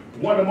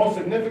 One of the most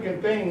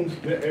significant things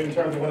in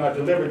terms of when I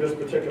delivered this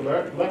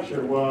particular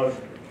lecture was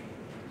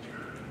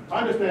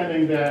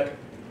understanding that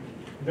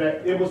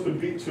it was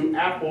to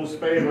Apple's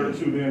favor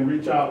to then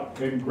reach out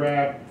and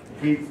grab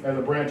Beats as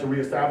a brand to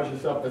reestablish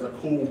itself as a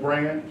cool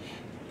brand,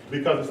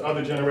 because this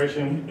other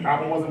generation,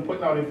 Apple wasn't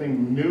putting out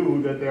anything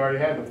new that they already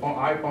had. The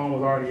iPhone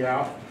was already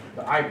out,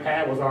 the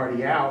iPad was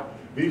already out.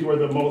 These were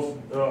the most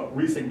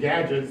recent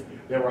gadgets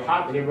that were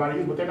hot that everybody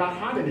used, but they're not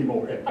hot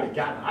anymore. Everybody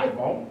got an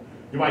iPhone.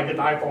 You might get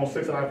the iPhone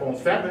 6 and iPhone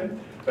 7,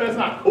 but it's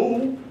not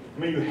cool. I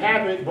mean, you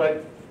have it,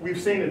 but we've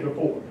seen it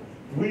before.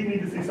 We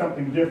need to see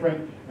something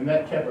different, and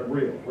that kept it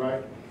real,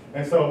 right?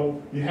 And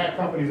so you had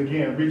companies,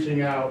 again,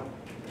 reaching out,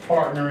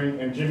 partnering,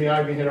 and Jimmy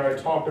Iovine had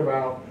already talked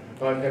about,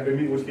 had been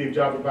meeting with Steve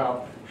Jobs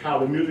about how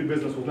the music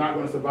business was not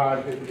going to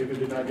survive if it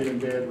did not get in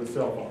bed with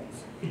cell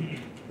phones.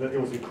 That it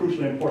was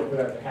crucially important for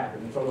that to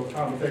happen. And so those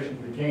conversations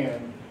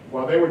began.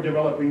 While they were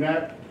developing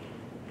that,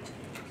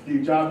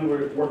 Steve Jobs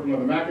were working on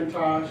the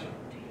Macintosh,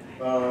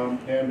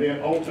 and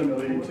then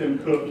ultimately Tim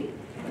Cook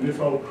and this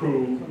whole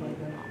crew,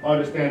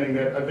 understanding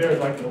that there's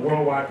like the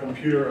Worldwide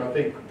Computer, I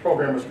think,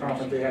 Programmers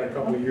Conference they had a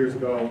couple of years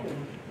ago,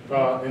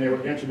 and they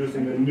were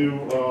introducing the new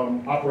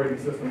operating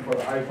system for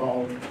the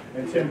iPhone,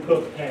 and Tim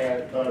Cook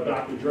had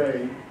Dr.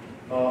 Dre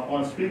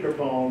on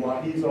speakerphone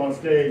while he's on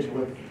stage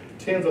with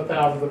tens of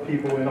thousands of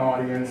people in the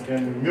audience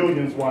and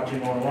millions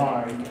watching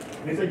online.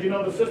 And he said, you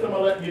know, the system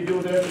will let you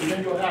do this, and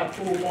then you'll have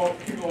cool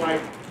people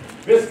like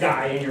this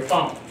guy in your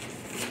phone.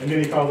 And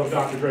then he calls up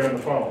Dr. Dre on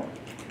the phone.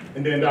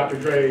 And then Dr.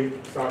 Dre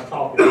starts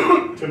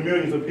talking to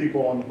millions of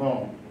people on the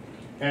phone.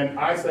 And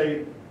I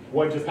say,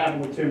 what just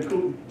happened with Tim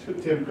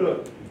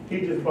Cook, he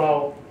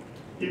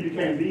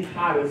became the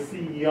hottest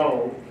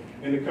CEO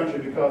in the country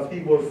because he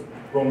was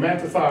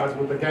romanticized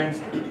with the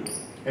gangster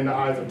in the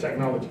eyes of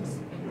technologists.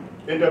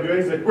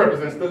 NWA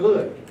represents the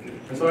hood.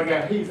 And so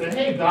he said,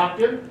 hey,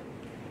 doctor,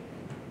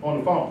 on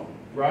the phone,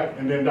 right?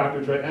 And then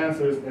Dr. Dre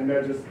answers, and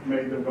that just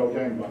made them go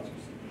gangbusters.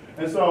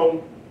 And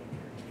so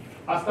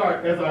as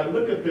I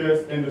look at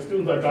this, and the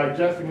students are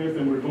digesting this,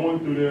 and we're going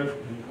through this,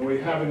 and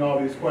we're having all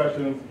these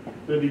questions,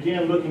 they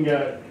begin looking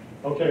at,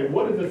 okay,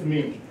 what does this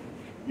mean?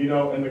 You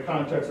know, in the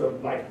context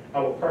of like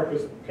our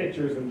purpose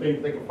pictures and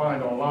things they can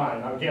find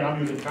online. Again, I'm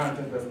using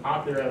content that's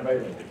out there and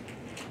available.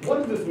 What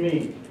does this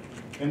mean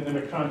in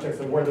the context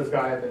of where this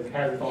guy has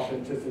his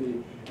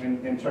authenticity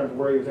in terms of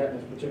where he was at in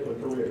his particular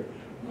career?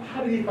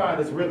 How did he find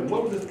this rhythm?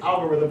 What was this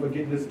algorithm for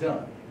getting this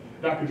done?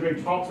 Dr.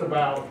 Dre talks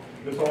about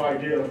this whole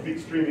idea of beat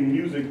streaming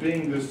music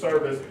being this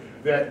service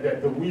that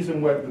the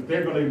reason that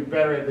they're going to be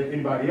better at than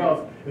anybody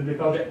else is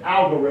because the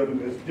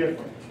algorithm is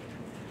different.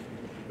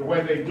 The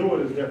way they do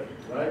it is different,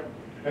 right?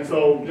 And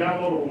so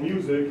downloadable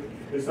music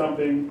is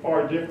something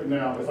far different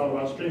now. It's all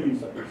about streaming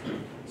service.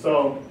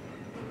 So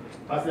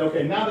I say,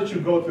 okay, now that you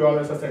go through all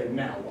this, I say,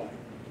 now what?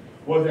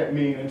 What does that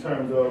mean in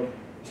terms of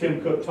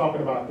Tim Cook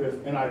talking about this?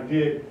 And I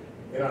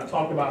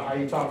talked about how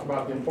he talks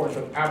about the importance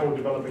of Apple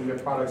developing their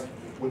products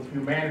with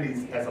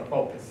humanities as a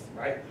focus,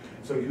 right?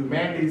 So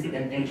humanities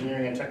and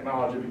engineering and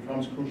technology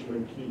becomes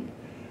crucially key.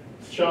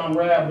 Sean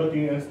Rabb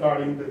looking and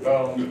starting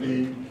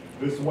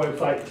this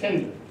website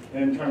Tinder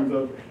in terms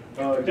of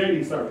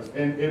dating service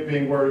and it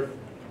being worth,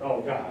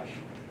 oh gosh,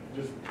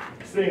 just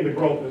seeing the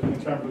growth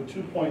in terms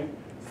of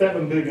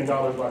 $2.7 billion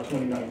by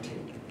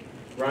 2019,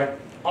 right?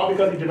 All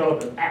because he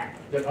developed an app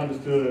that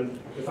understood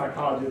the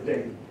psychology of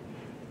dating.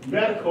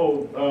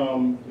 Medical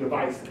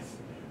devices,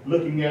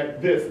 looking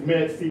at this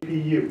med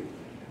CPU,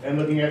 and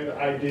looking at the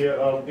idea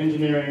of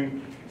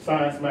engineering,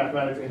 science,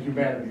 mathematics, and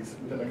humanities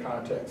within the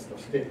context of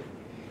STEM.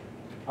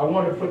 I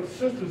wanted to put the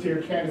sisters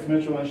here, Candace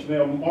Mitchell and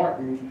Chanel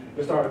Martin,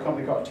 that started a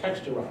company called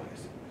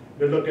Texturize.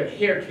 They look at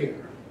hair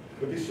care.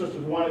 But these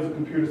sisters, one is a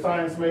computer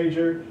science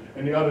major,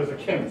 and the other is a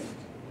chemist,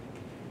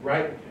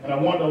 right? And I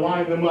wanted to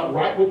line them up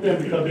right with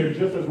them because they're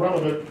just as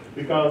relevant,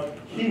 because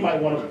he might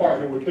want to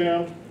partner with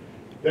them,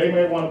 they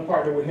may want to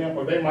partner with him,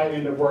 or they might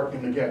end up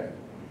working together.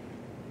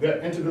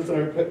 That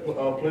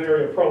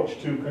interdisciplinary approach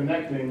to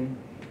connecting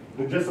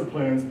the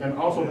disciplines and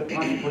also the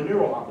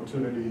entrepreneurial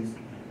opportunities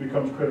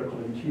becomes critical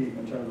and key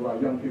in terms of our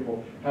young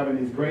people having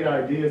these great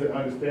ideas and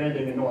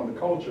understanding and knowing the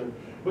culture,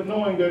 but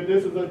knowing that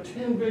this is a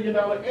 $10 billion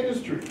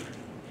industry.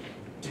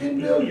 $10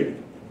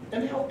 billion.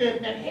 And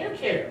hair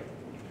care,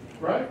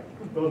 right?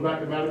 Goes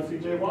back to Madam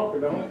C.J. Walker,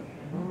 don't it?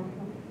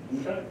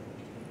 Okay.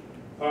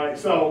 All right,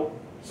 so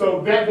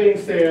that being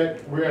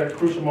said, we're at a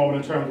crucial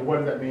moment in terms of what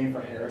does that mean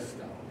for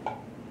Harris-Stowe.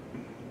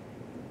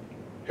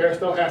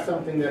 Harris-Stowe has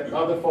something that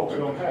other folks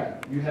don't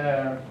have. You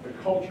have the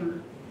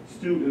culture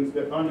students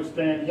that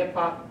understand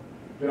hip-hop,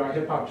 that are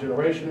hip-hop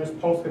generationers,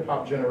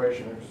 post-hip-hop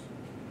generationers.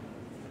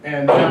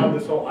 And now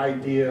this whole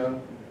idea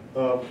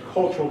of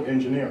cultural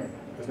engineering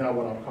is now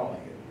what I'm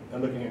calling it.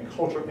 And looking at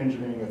cultural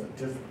engineering as a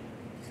discipline,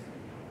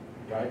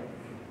 right?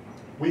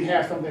 We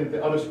have something that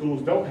the other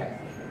schools don't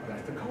have.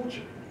 That's the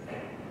culture.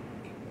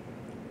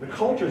 The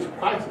culture is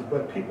priceless,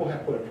 but people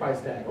have put a price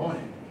tag on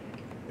it.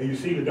 And you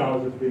see the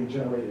dollars that's being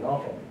generated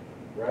off of it,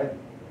 right?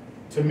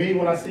 To me,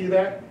 when I see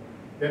that,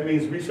 that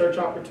means research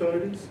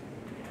opportunities.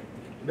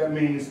 That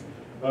means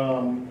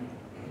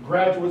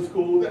graduate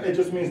school. It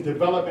just means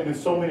development in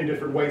so many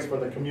different ways for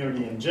the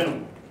community in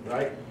general,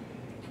 right?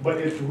 But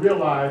it's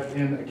realized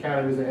in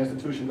academies and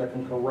institutions that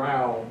can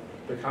corral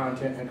the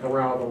content and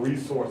corral the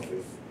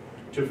resources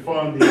to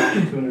fund the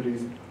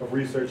opportunities of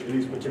research in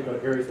these particular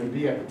areas and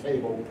be at the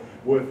table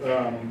with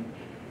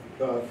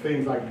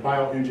things like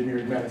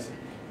bioengineered medicine.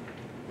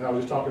 And I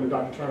was just talking to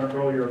Dr. Turner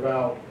earlier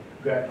about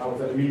that. I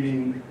was at a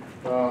meeting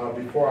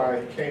before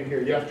I came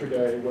here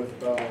yesterday with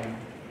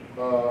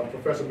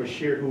Professor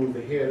Bashir, who is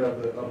the head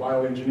of the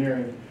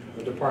bioengineering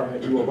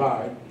department at U of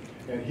I.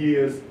 And he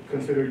is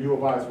considered U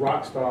of I's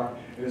rock star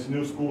in this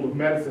new school of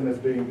medicine that's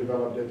being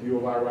developed at the U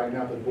of I right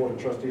now that the Board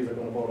of Trustees are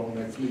going to vote on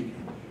next week.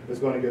 It's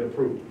going to get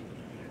approved.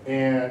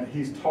 And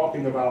he's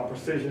talking about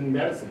precision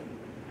medicine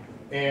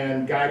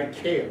and guided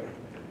care,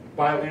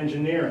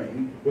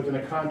 bioengineering within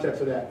the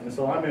context of that. And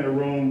so I'm in a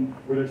room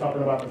where they're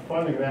talking about the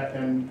funding of that,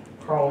 and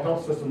Carl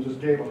Health Systems just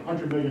gave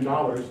 $100 million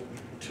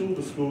to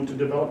the school to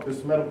develop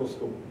this medical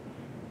school.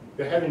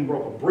 They haven't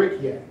broke a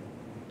brick yet.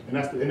 And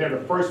they're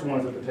the first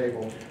ones at the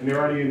table. And they're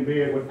already in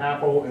bed with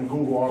Apple and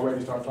Google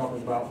already start talking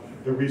about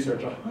the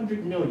research,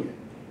 $100 million.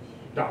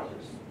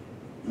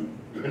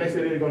 And they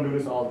say they're going to do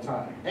this all the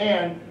time.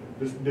 And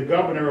the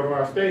governor of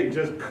our state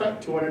just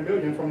cut $200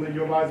 million from the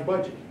U of I's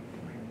budget.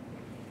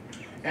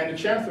 And the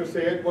chancellor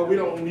said, well, we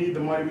don't need the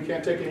money. We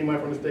can't take any money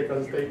from the state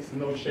because the state's in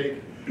no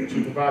shape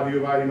to provide the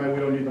U of I any money. We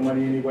don't need the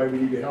money anyway. We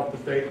need to help the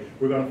state.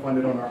 We're going to fund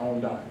it on our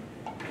own dime.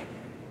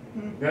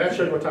 Now that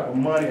shows you what type of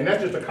money, and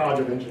that's just the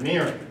College of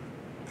Engineering.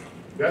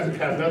 That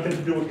has nothing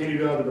to do with any of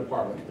the other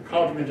departments. The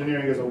College of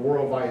Engineering is a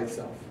world by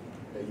itself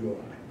at U of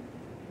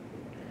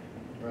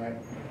I. Right?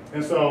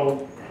 And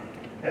so,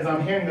 as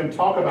I'm hearing them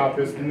talk about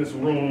this in this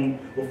room,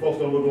 with folks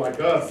that look like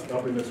us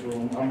up in this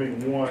room, I'm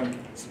being one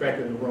speck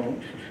in the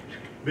room,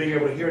 being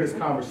able to hear this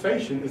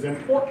conversation is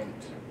important.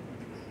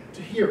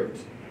 To hear it,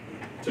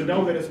 to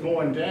know that it's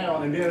going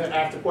down, and then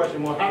ask the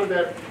question, well, how does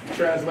that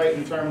translate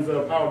in terms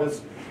of how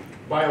this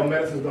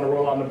biomedicine is going to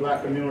roll out in the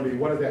black community?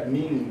 What does that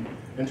mean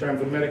in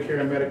terms of Medicare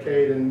and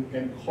Medicaid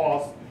and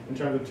costs, in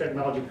terms of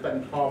technology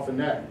cutting costs and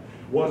that?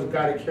 What does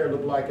guided care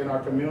look like in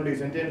our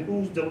communities? And then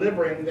who's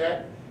delivering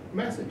that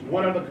message?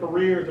 What are the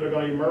careers that are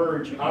going to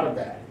emerge out of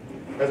that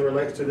as it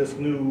relates to this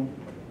new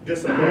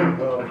discipline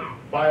of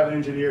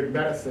bioengineered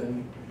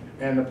medicine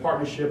and the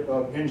partnership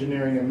of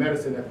engineering and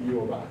medicine at the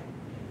U of I,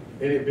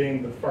 and it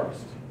being the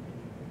first.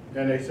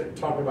 And they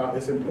talk about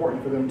it's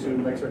important for them to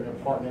make certain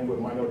they're partnering with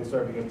minority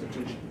serving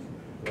institutions.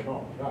 Like,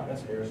 oh my God,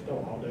 that's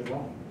Harris-Stowe all day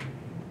long.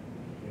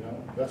 You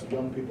know, that's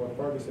young people at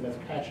Ferguson that's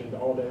passionate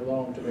all day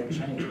long to make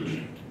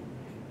change.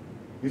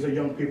 These are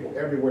young people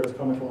everywhere that's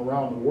coming from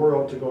around the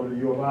world to go to the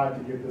U of I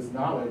to get this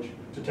knowledge,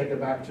 to take it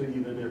back to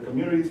either their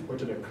communities or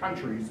to their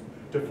countries,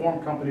 to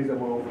form companies that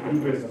will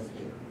do business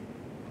here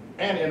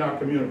and in our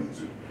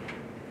communities.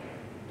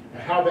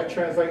 And how that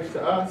translates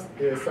to us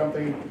is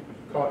something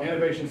called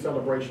Innovation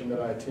Celebration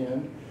that I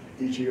attend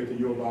each year at the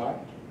U of I.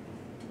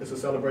 It's a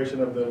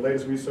celebration of the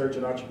latest research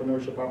and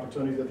entrepreneurship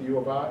opportunities at the U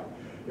of I.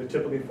 There's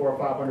typically 400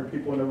 or 500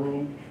 people in the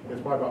room.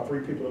 There's probably about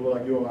 3 people that look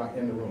like U of I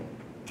in the room.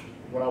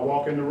 When I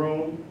walk in the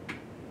room,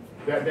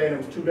 that day, and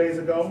it was 2 days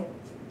ago,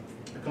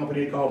 a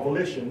company called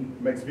Volition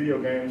makes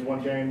video games.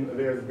 One game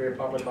there is very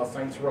popular called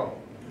Saints Row,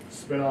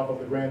 spin-off of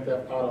the Grand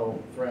Theft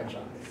Auto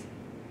franchise.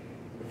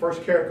 The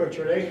first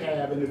caricature they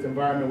have in this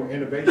environment where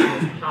innovation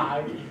is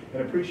high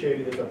and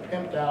appreciated is a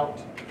pimped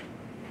out,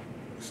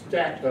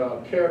 stacked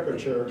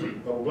caricature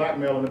of a black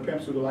male in a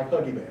pimp suit like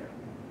Huggy Bear.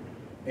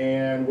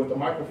 And with a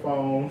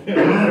microphone, with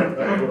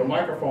a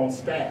microphone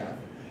staff,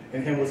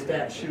 and him with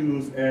stacked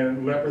shoes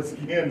and leopard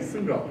skin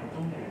suit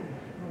on.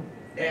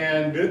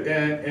 And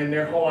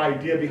their whole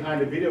idea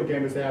behind the video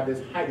game is to have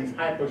these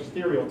hyper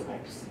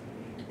stereotypes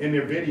in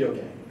their video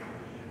game.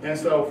 And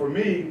so for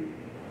me,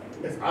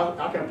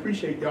 I can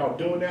appreciate y'all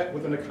doing that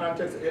within the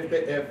context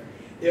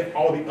if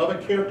all the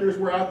other characters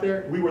were out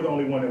there, we were the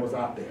only one that was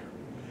out there.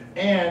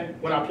 And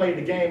when I played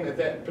the game at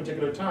that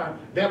particular time,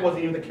 that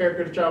wasn't even the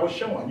character that y'all was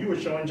showing. You were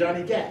showing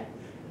Johnny Gat,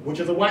 which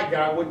is a white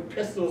guy with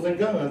pistols and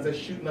guns that's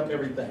shooting up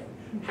everything.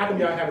 How come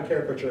y'all have a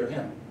caricature of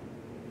him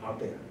out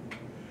there?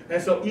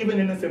 And so even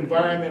in this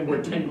environment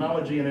where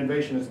technology and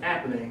innovation is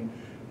happening,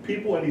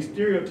 people in these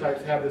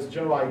stereotypes have this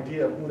general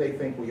idea of who they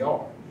think we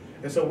are.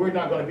 And so we're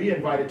not going to be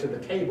invited to the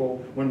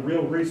table when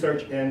real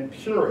research and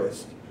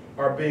purists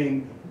are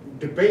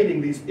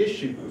debating these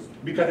issues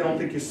because they don't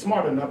think you're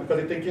smart enough,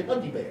 because they think you're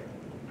Huggy Bear.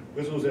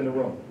 This was in the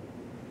room.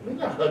 They're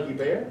not Huggy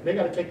Bear. They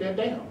got to take that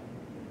down,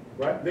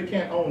 right? They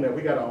can't own that.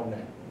 We got to own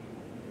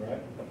that,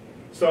 right?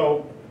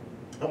 So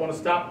I want to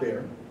stop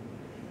there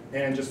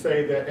and just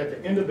say that at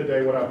the end of the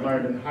day, what I've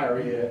learned in higher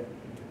ed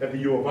at the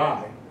U of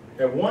I,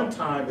 at one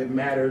time it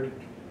mattered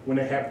when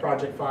they had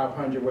Project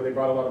 500, where they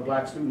brought a lot of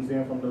black students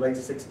in from the late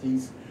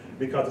 60s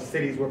because the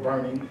cities were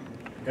burning.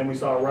 And we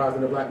saw a rise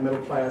in the black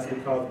middle class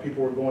because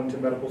people were going to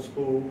medical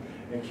school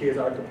and kids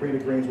out of Capri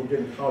Greens were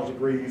getting college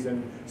degrees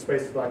and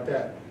spaces like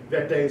that.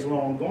 That day is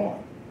long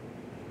gone.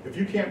 If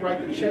you can't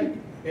write the check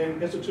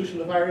in institutions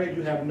of higher ed,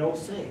 you have no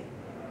say.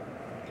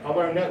 I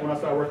learned that when I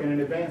started working in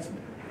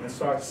advancement and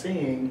started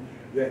seeing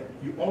that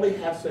you only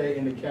have say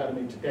in the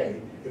academy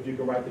today if you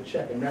can write the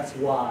check. And that's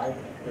why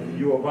at the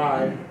U of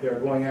I, they're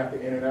going after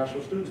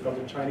international students because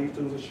the Chinese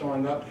students are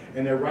showing up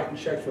and they're writing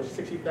checks for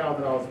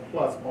 $60,000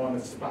 plus on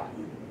the spot.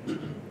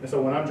 And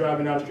so when I'm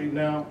driving down the street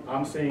now,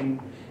 I'm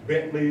seeing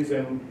Bentleys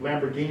and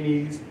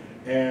Lamborghinis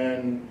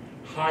and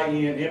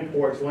high-end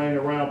imports laying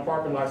around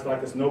parking lots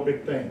like it's no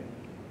big thing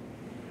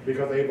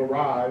because they've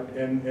arrived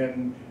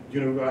and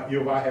U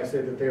of I has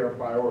said that they're a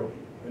priority,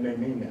 and they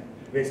mean that.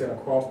 They said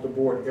across the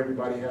board,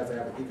 everybody has to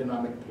have an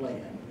economic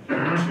plan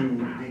to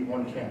be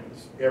on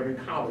campus. Every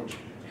college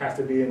has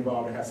to be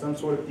involved and have some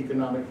sort of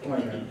economic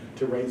plan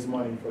to raise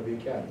money for the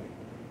academy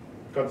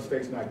because the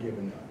state's not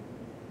giving up.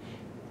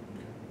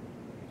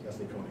 That's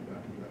the Decoding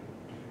Dr.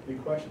 Any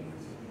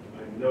questions?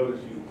 I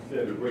noticed you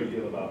said a great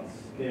deal about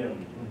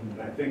STEM,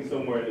 and I think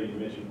somewhere that you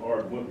mentioned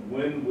art.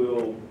 When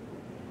will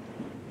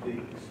the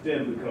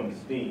STEM become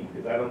STEAM?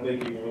 Because I don't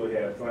think you can really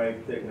have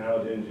science,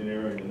 technology,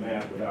 engineering, and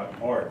math without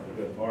art,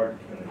 because art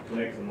kind of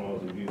connects them all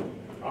as a view.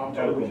 I'm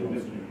totally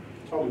with you.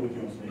 Totally with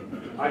you on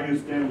STEM. I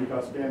use STEM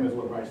because STEM is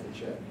what writes the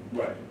check.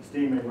 Right.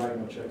 STEAM ain't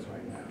writing no checks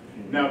right now.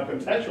 Now,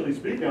 contextually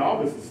speaking,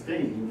 all this is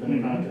STEAM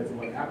within the context of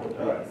what Apple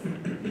does,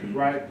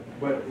 right?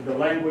 But the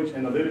language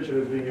and the literature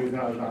that's being used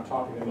now is not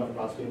talking enough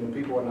about STEAM, and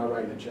people are not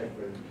writing a check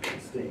for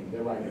STEAM.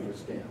 They're writing it for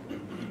STEM.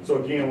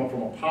 So again,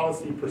 from a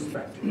policy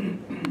perspective,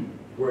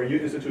 where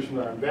your institutions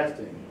are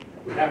investing,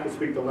 we have to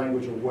speak the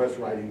language of what's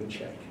writing the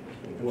check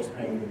and what's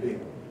paying the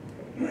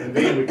bill. And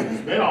then we can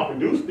spin off and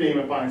do STEAM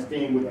and find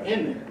STEAM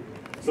within there.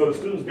 So the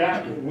students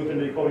got within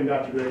the Decoding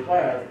Dr. grade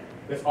class,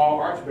 it's all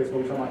arts-based,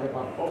 but we're talking about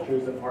hip-hop culture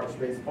is an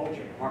arts-based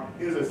culture. Art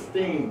is a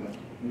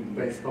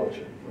STEAM-based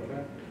culture,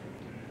 okay?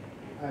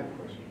 I have a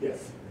question.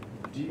 Yes.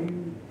 Do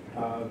you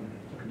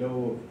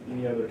know of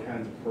any other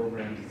kinds of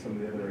programs that some of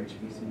the other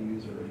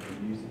HBCUs are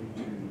using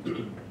to,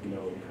 compete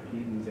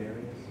in these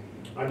areas?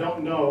 I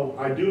don't know.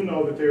 I do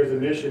know that there's an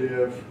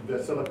initiative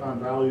that Silicon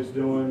Valley is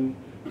doing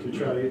to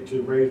try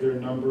to raise their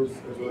numbers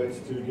as relates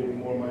to getting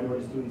more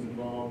minority students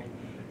involved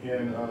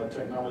in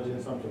technology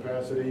in some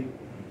capacity.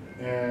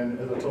 And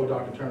as I told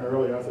Dr. Turner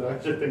earlier, I said, I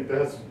just think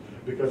that's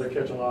because they're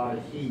catching a lot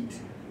of heat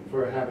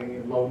for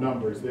having low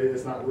numbers.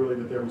 It's not really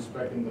that they're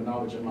respecting the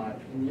knowledge, in my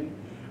opinion.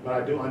 But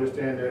I do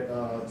understand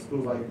that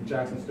schools like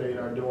Jackson State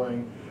are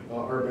doing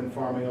urban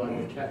farming, like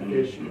with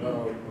catfish,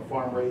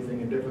 farm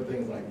raising, and different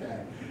things like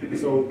that.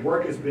 So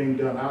work is being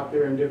done out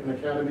there in different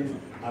academies.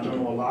 I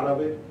don't know a lot of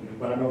it,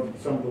 but I know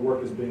some of the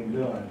work is being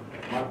done.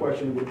 My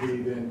question would be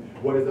then,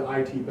 what is the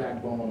IT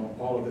backbone on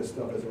all of this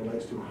stuff as it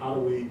relates to how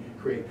do we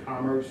create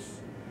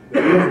commerce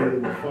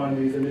that will fund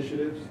these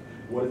initiatives?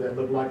 What does that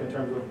look like in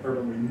terms of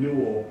urban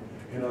renewal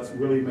and us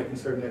really making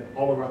certain that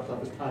all of our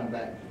stuff is tied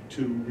back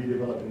to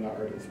redeveloping our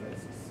urban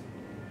spaces?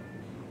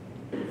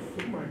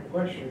 For my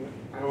question,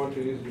 I want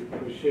to use the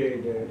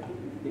cliche that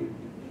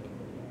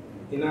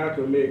in order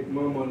to make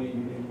more money, you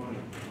need money.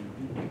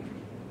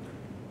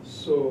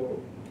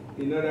 So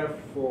in order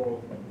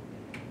for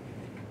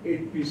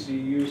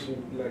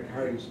HBCUs like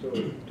Harris-Stowe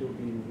to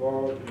be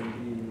involved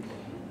in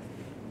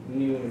these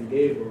new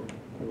endeavor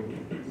to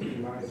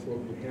utilize what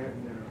we have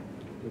now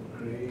to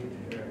create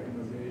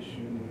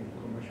innovation and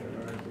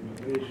commercialize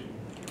innovation,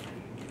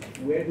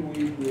 where do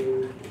we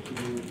go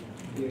to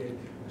get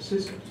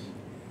assistance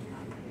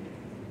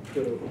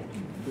to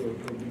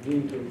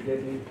begin to get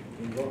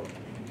involved?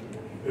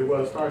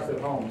 Well, it starts at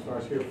home. It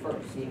starts here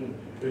first.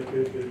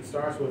 It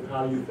starts with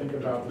how you think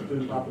about the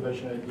student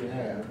population that you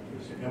have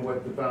and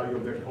what the value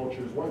of their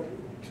culture is worth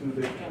to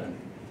the academy.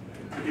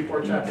 People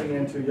are tapping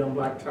into young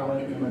black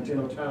talent and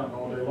Latino talent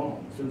all day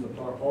long. Students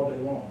are all day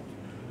long.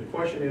 The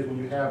question is, when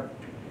you have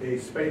a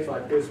space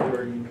like this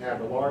where you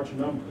have a large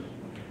number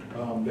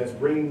that's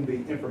bringing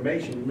the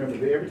information,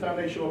 remember, every time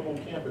they show up on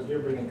campus, they're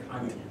bringing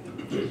content.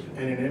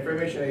 And in the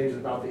information age is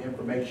about the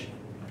information.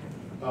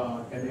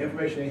 And the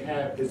information they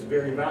have is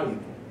very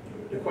valuable.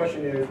 The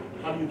question is,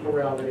 how do you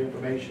corral that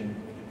information,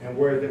 and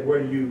where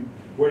do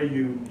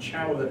you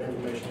channel that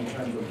information in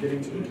terms of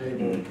getting to the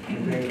table and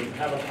being able to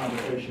have a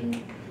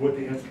conversation with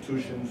the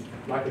institutions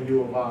like a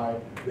U of I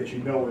that you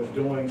know is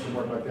doing some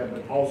work like that,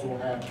 but also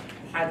have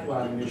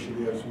pipeline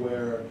initiatives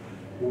where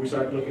we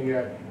start looking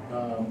at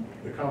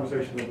the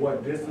conversation of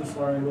what distance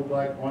learning looks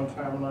like,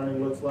 on-time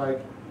learning looks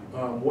like,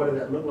 what does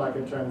that look like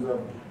in terms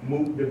of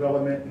MOOC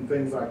development and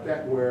things like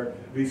that where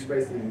these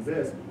spaces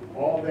exist.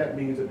 All that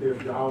means that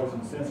there's dollars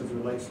and cents as it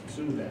relates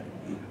to that.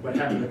 But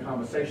having the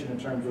conversation in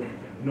terms of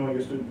knowing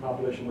your student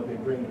population, what they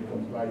bring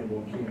becomes valuable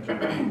and key in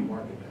terms of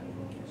market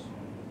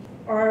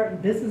that. Are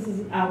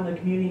businesses out in the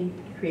community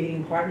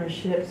creating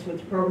partnerships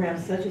with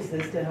programs such as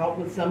this to help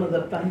with some of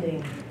the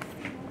funding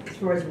as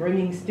far as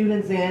bringing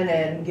students in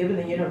and giving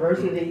the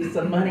university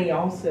some money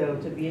also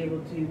to be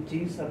able to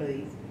do some of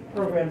these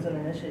programs and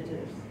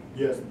initiatives?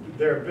 Yes,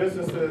 there are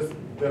businesses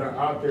that are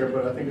out there,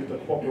 but I think it's the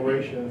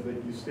corporations that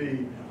you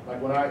see,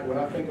 like when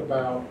I think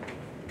about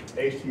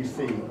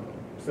HTC,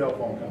 cell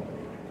phone company,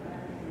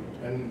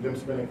 and them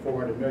spending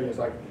 400 million, it's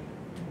like,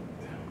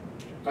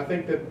 I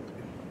think that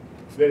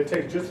it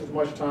takes just as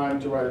much time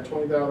to write a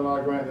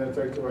 $20,000 grant than it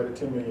takes to write a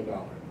 $10 million.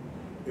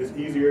 It's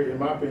easier, in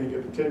my opinion, to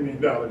get the $10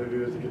 million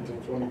than it is to get to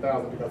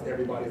 20,000 because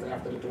everybody's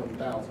after the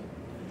 20,000,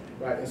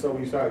 right? And so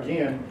when you start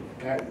again,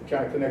 kind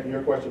of connecting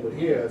your question with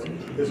his,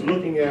 is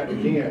looking at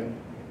again,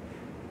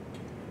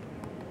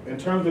 in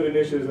terms of the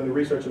initiatives and the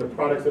research and the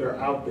products that are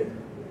out there,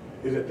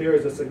 is that there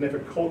is a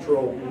significant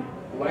cultural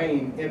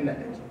lane in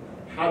that.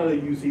 How do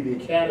you see the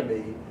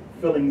academy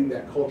filling in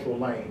that cultural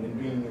lane and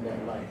being in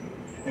that lane?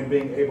 And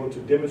being able to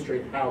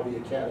demonstrate how the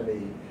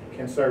academy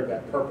can serve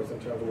that purpose in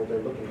terms of what they're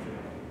looking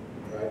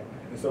for, right?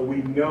 And so we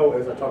know,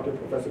 as I talked to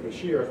Professor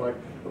Bashir, it's like,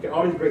 okay,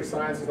 all these great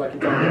sciences like you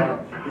talked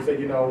about, he said,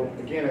 you know,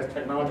 again, as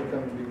technology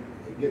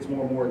it gets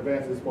more and more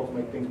advanced, it's supposed to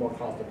make things more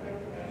cost effective.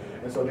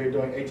 And so they're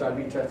doing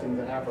HIV testing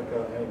in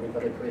Africa, and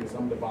because they created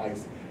some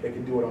device, they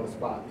can do it on the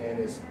spot, and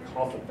it's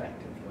cost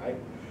effective, right?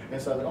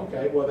 And so,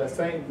 okay, well, that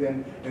same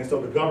then, and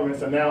so the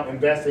governments are now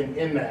investing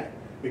in that,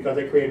 because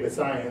they created the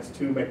science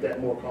to make that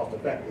more cost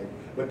effective.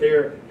 But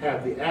they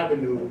have the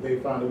avenue, they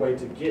found a way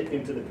to get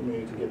into the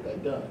community to get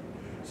that done.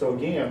 So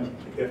again,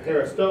 if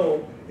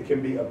Harris-Stowe, it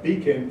can be a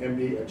beacon and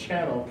be a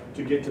channel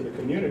to get to the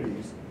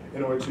communities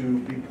in order to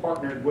be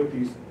partnered with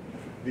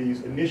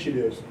these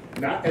initiatives,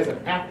 not as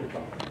an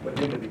afterthought, but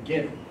in the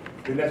beginning.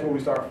 Then that's where we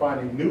start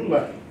finding new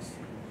lanes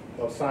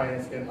of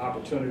science and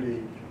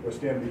opportunity where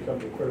STEM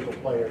becomes a critical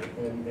player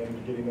in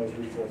getting those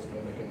resources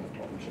and making those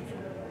partnerships.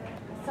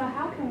 So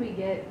how can we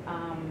get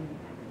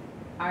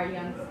our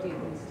young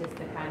students just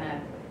to kind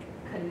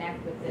of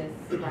connect with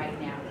this right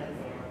now? Because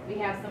we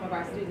have some of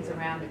our students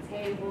around the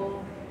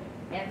table,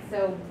 and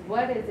so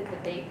what is it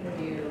that they can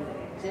do,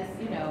 just,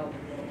 you know,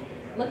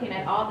 looking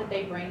at all that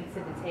they bring to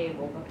the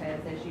table,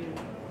 because as you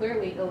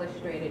clearly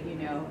illustrated, you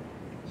know,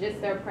 just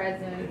their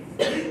presence,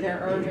 their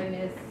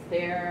urbanness,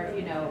 their,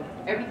 you know,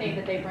 everything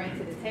that they bring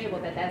to the table,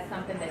 that's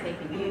something that they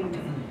can use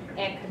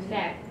and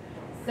connect.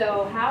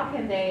 So how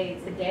can they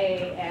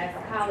today, as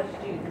college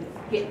students,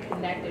 get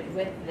connected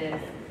with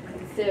this,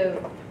 so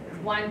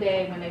one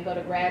day when they go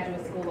to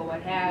graduate school or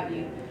what have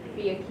you,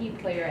 be a key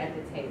player at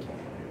the table?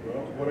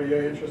 Well, what are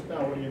your interests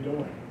now? What are you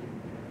doing?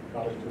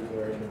 College students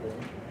are in the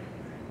business.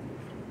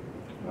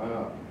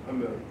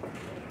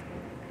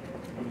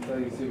 I'm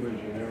studying civil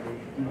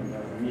engineering. I'm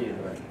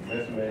like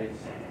mathematics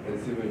and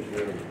civil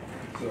engineering.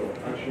 So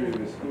actually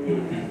the school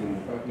is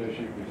in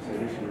partnership with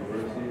St. Louis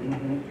University.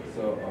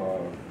 So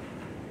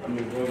I'm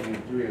involved in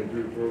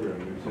 3-and-3 program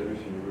with St.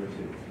 Louis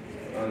University.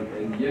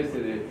 And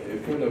yesterday, a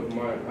friend of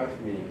mine asked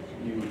me,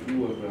 he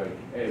was like,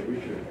 hey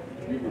Richard,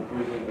 you the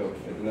president of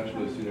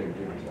International Student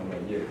Games. I'm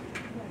like, yes.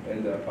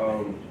 And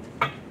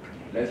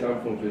let's say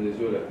I'm from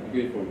Venezuela,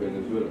 you get from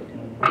Venezuela.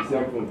 Let's say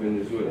I'm from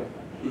Venezuela.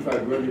 If I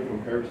graduate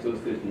from Harris-Stowe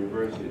State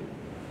University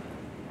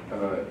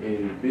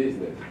in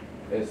business,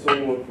 and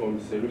someone from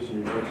St. Louis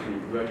University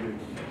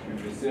graduates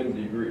with the same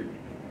degree,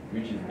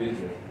 which is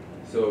business.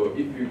 So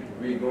if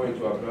we're going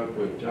to apply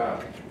for a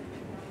job,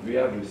 we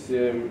have the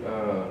same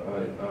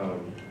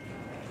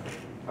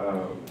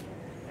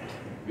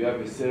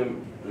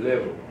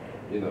level,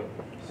 you know.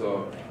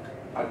 So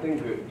I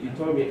think he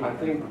told me, I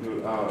think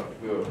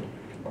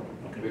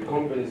the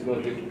company is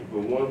going to take the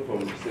one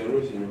from St.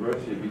 Louis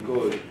University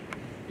because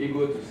he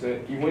went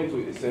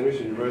to St. Louis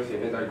University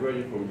and I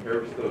graduated from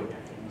Harris-Stowe.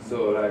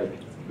 So like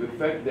the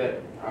fact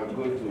that I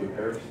go to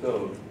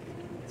Harris-Stowe,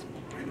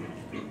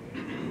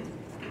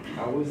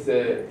 I would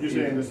say... You're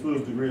saying the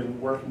school's degree is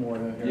worth more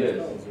than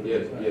Harris-Stowe's?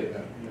 Yes.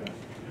 Yeah.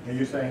 And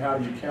you're saying how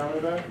do you counter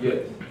that?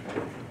 Yes.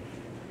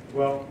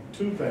 Well,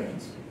 two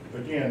things.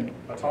 Again,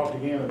 I talked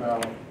again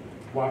about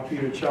why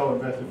Peter Cho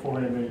invested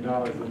 $400 million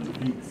into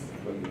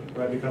B.E.A.T.S,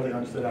 right? Because they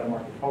understood how to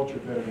market culture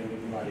better than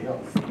anybody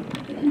else.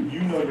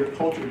 You know your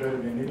culture better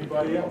than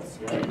anybody else,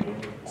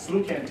 right?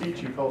 SLU can't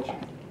teach you culture.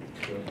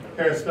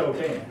 Harris-Stowe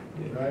can,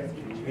 right?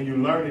 And you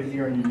learn it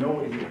here and you know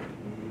it here.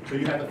 So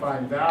you have to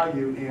find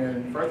value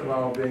in, first of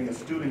all, being a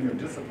student in your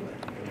discipline,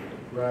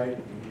 right?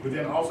 But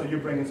then also you're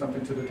bringing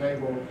something to the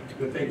table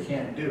that they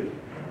can't do.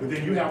 But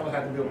then you have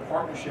to build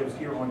partnerships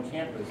here on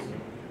campus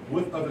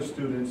with other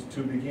students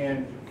to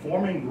begin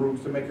forming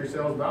groups to make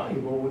yourselves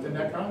valuable within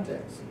that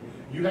context.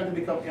 You have to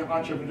become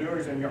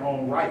entrepreneurs in your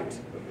own right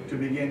to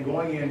begin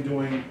going in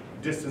doing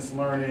distance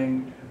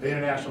learning,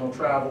 international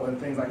travel, and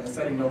things like that,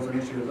 setting those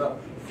initiatives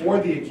up for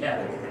the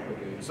academy.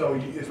 So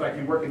it's like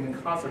you're working in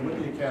concert with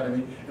the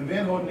academy, and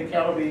then holding the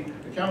academy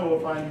accountable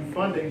to find you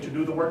funding to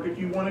do the work that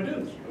you want to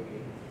do.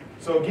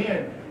 So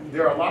again,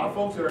 there are a lot of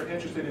folks that are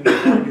interested in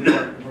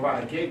to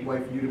provide a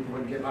gateway for you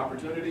to get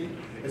opportunity.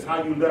 It's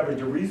how you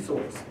leverage a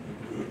resource.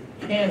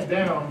 Hands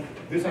down,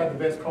 this has the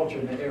best culture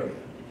in the area.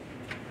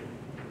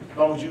 As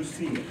long as you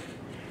see it,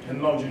 and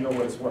as long as you know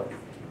what it's worth,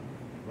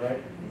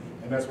 right?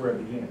 And that's where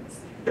it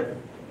begins.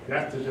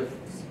 That's the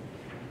difference.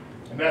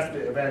 And that's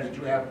the advantage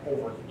that you have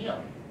over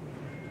him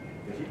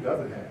that he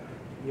doesn't have.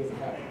 He doesn't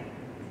have it.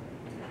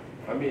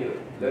 I mean,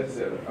 let's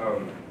say,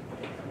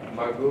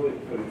 my goal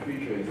for the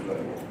future is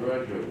like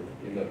graduate,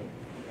 you know,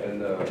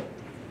 and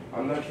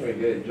I'm not trying to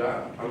get a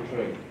job. I'm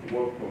trying to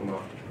work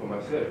for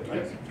myself,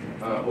 like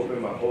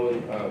open my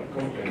own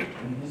company.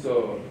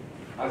 So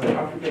as an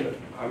African,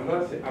 I'm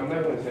not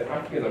going to say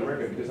African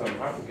American because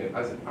I'm African.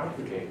 As an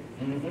African,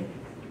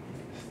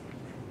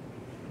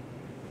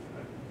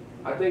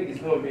 I think it's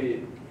going to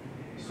be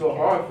so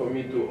hard for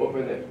me to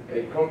open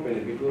a company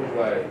because,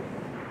 like,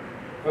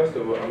 first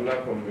of all, I'm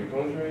not from the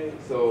country,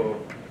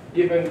 so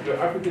even the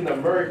African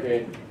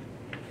American,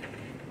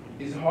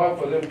 it's hard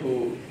for them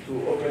to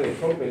open a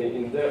company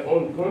in their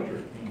own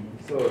country.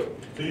 So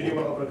you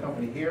want to open a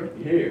company here?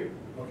 Here.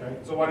 Okay.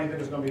 So why do you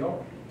think it's going to be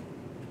hard?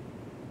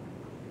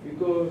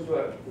 Because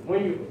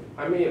when you,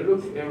 I mean,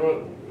 look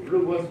around,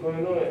 look what's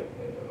going on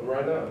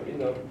right now, you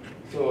know.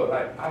 So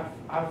like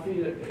I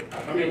feel.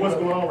 I mean, what's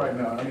going on right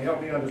now? I mean,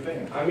 help me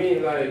understand. I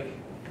mean, like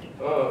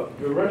the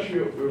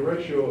racial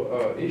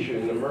issue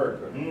in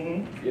America.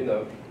 You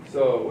know.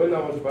 So when I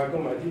was back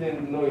home, I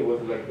didn't know it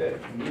was like that.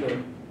 You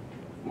know,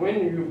 when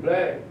you're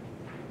black,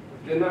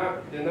 they're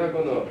not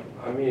gonna.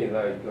 I mean,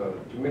 like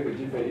to make a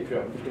difference if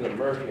you're African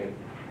American,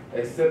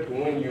 except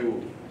when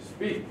you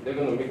speak, they're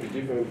gonna make a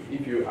difference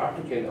if you're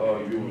African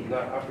or you're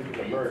not African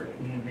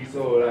American.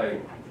 So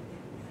like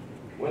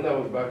when I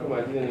was back home,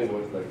 I didn't know it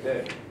was like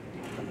that.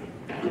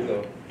 You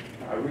know,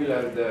 I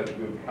realized that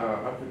with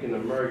African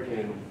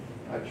American,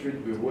 I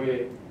treat the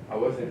way I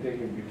wasn't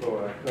thinking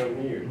before I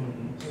come here.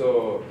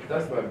 So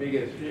that's my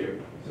biggest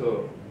fear.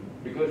 So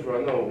because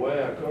right now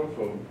where I come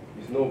from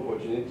is no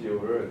opportunity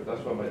over here.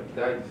 That's why my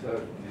dad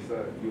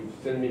decided you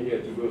send me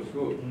here to go to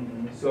school.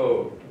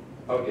 So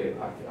okay,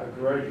 I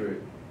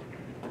graduate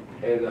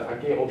and I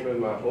can open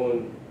my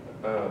own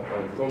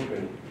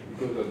company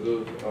because of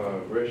those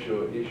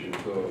racial issues.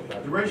 So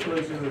the racial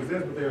issues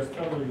exist, but there's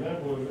several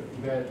examples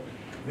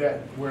that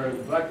where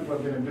black people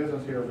have been in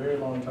business here a very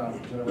long time,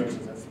 for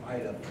generations, in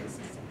spite of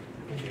racism.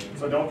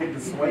 So don't get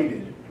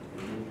dissuaded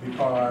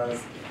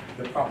because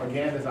the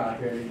propaganda's out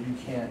there that you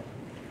can't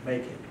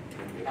make it.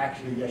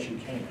 Actually, yes, you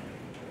can.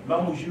 As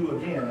long as you,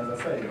 again, as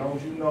I say, as long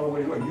as you know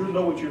where you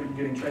know what you're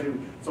getting trained to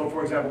do. So,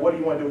 for example, what do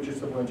you want to do with your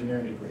civil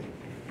engineering degree?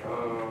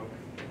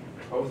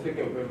 I was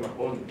thinking of my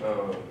own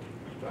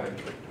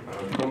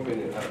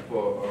company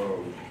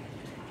for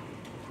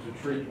to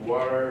treat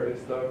water and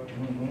stuff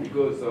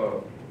because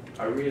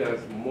I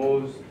realized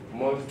most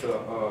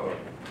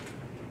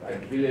like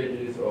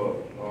villages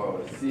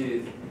or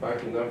cities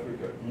back in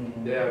Africa,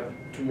 they have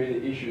too many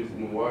issues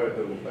in water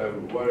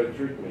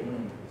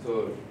treatment.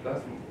 So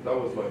that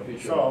was my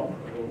future.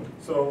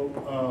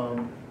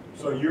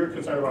 So you're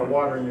concerned about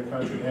water in your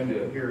country and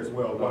here as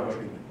well, water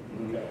treatment.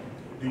 Okay.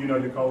 Do you know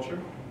your culture?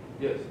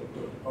 Yes, of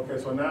course.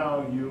 Okay, so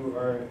now you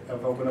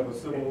have opened up a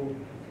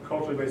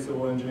culturally based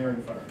civil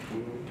engineering firm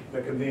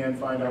that can then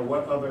find out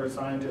what other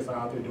scientists are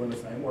out there doing the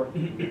same work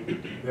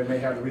that may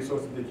have the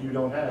resources that you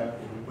don't have,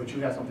 but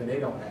you have something they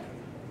don't have.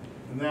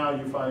 Now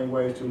you're finding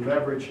ways to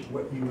leverage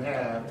what you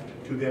have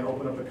to then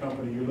open up the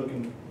company you're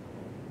looking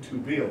to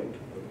build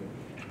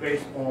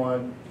based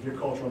on your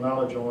cultural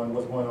knowledge on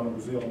what's going on in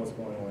Brazil and what's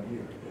going on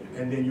here.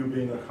 And then you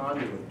being a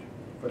conduit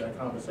for that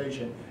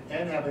conversation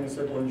and having a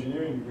civil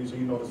engineering degree so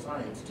you know the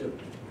science too.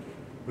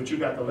 But you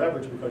got the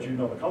leverage because you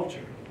know the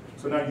culture.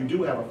 So now you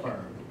do have a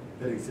firm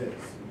that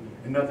exists.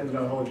 And nothing's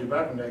going to hold you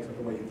back from that except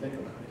the way you think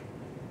about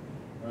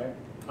it. Right?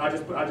 I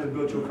just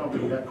built you a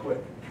company that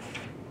quick.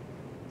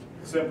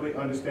 Simply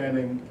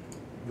understanding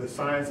the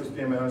science of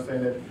STEM and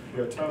understanding that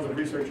there are tons of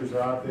researchers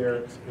out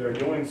there that are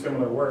doing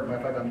similar work.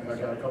 Matter of fact, I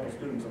got a couple of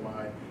students of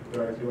mine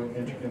that are doing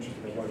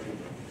interested in what we do.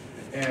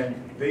 And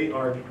they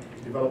are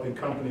developing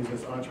companies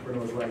as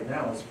entrepreneurs right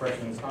now, as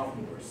freshmen and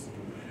sophomores.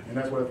 And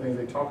that's one of the things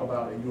they talk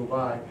about at U of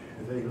I,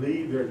 is they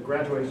leave their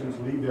graduations,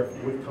 leave there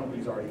with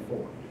companies already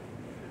formed.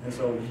 And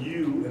so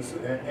you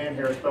and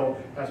Harris-Stowe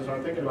have to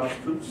start thinking about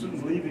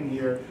students leaving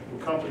here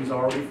with companies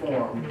already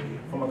formed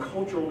from a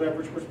cultural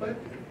leverage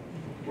perspective,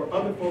 where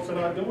other folks are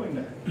not doing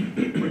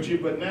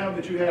that. But now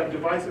that you have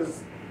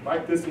devices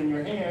like this in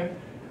your hand,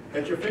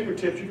 at your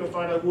fingertips, you can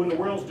find out who in the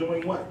world's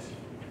doing what.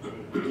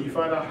 You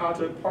find out how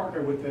to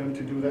partner with them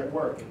to do that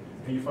work.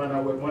 And you find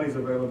out what money's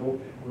available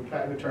with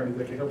patent attorneys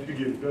that can help you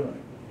get it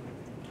done.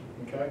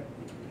 Okay?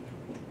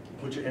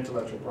 With your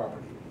intellectual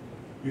property.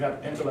 You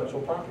have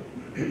intellectual property,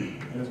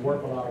 and it's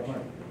worth a lot of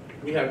money.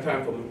 We have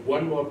time for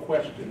one more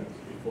question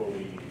before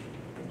we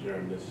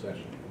adjourn this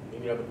session.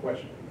 Any other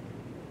questions?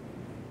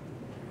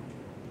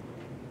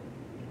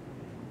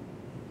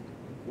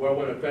 Well, I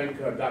want to thank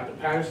Dr.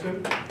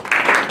 Patterson.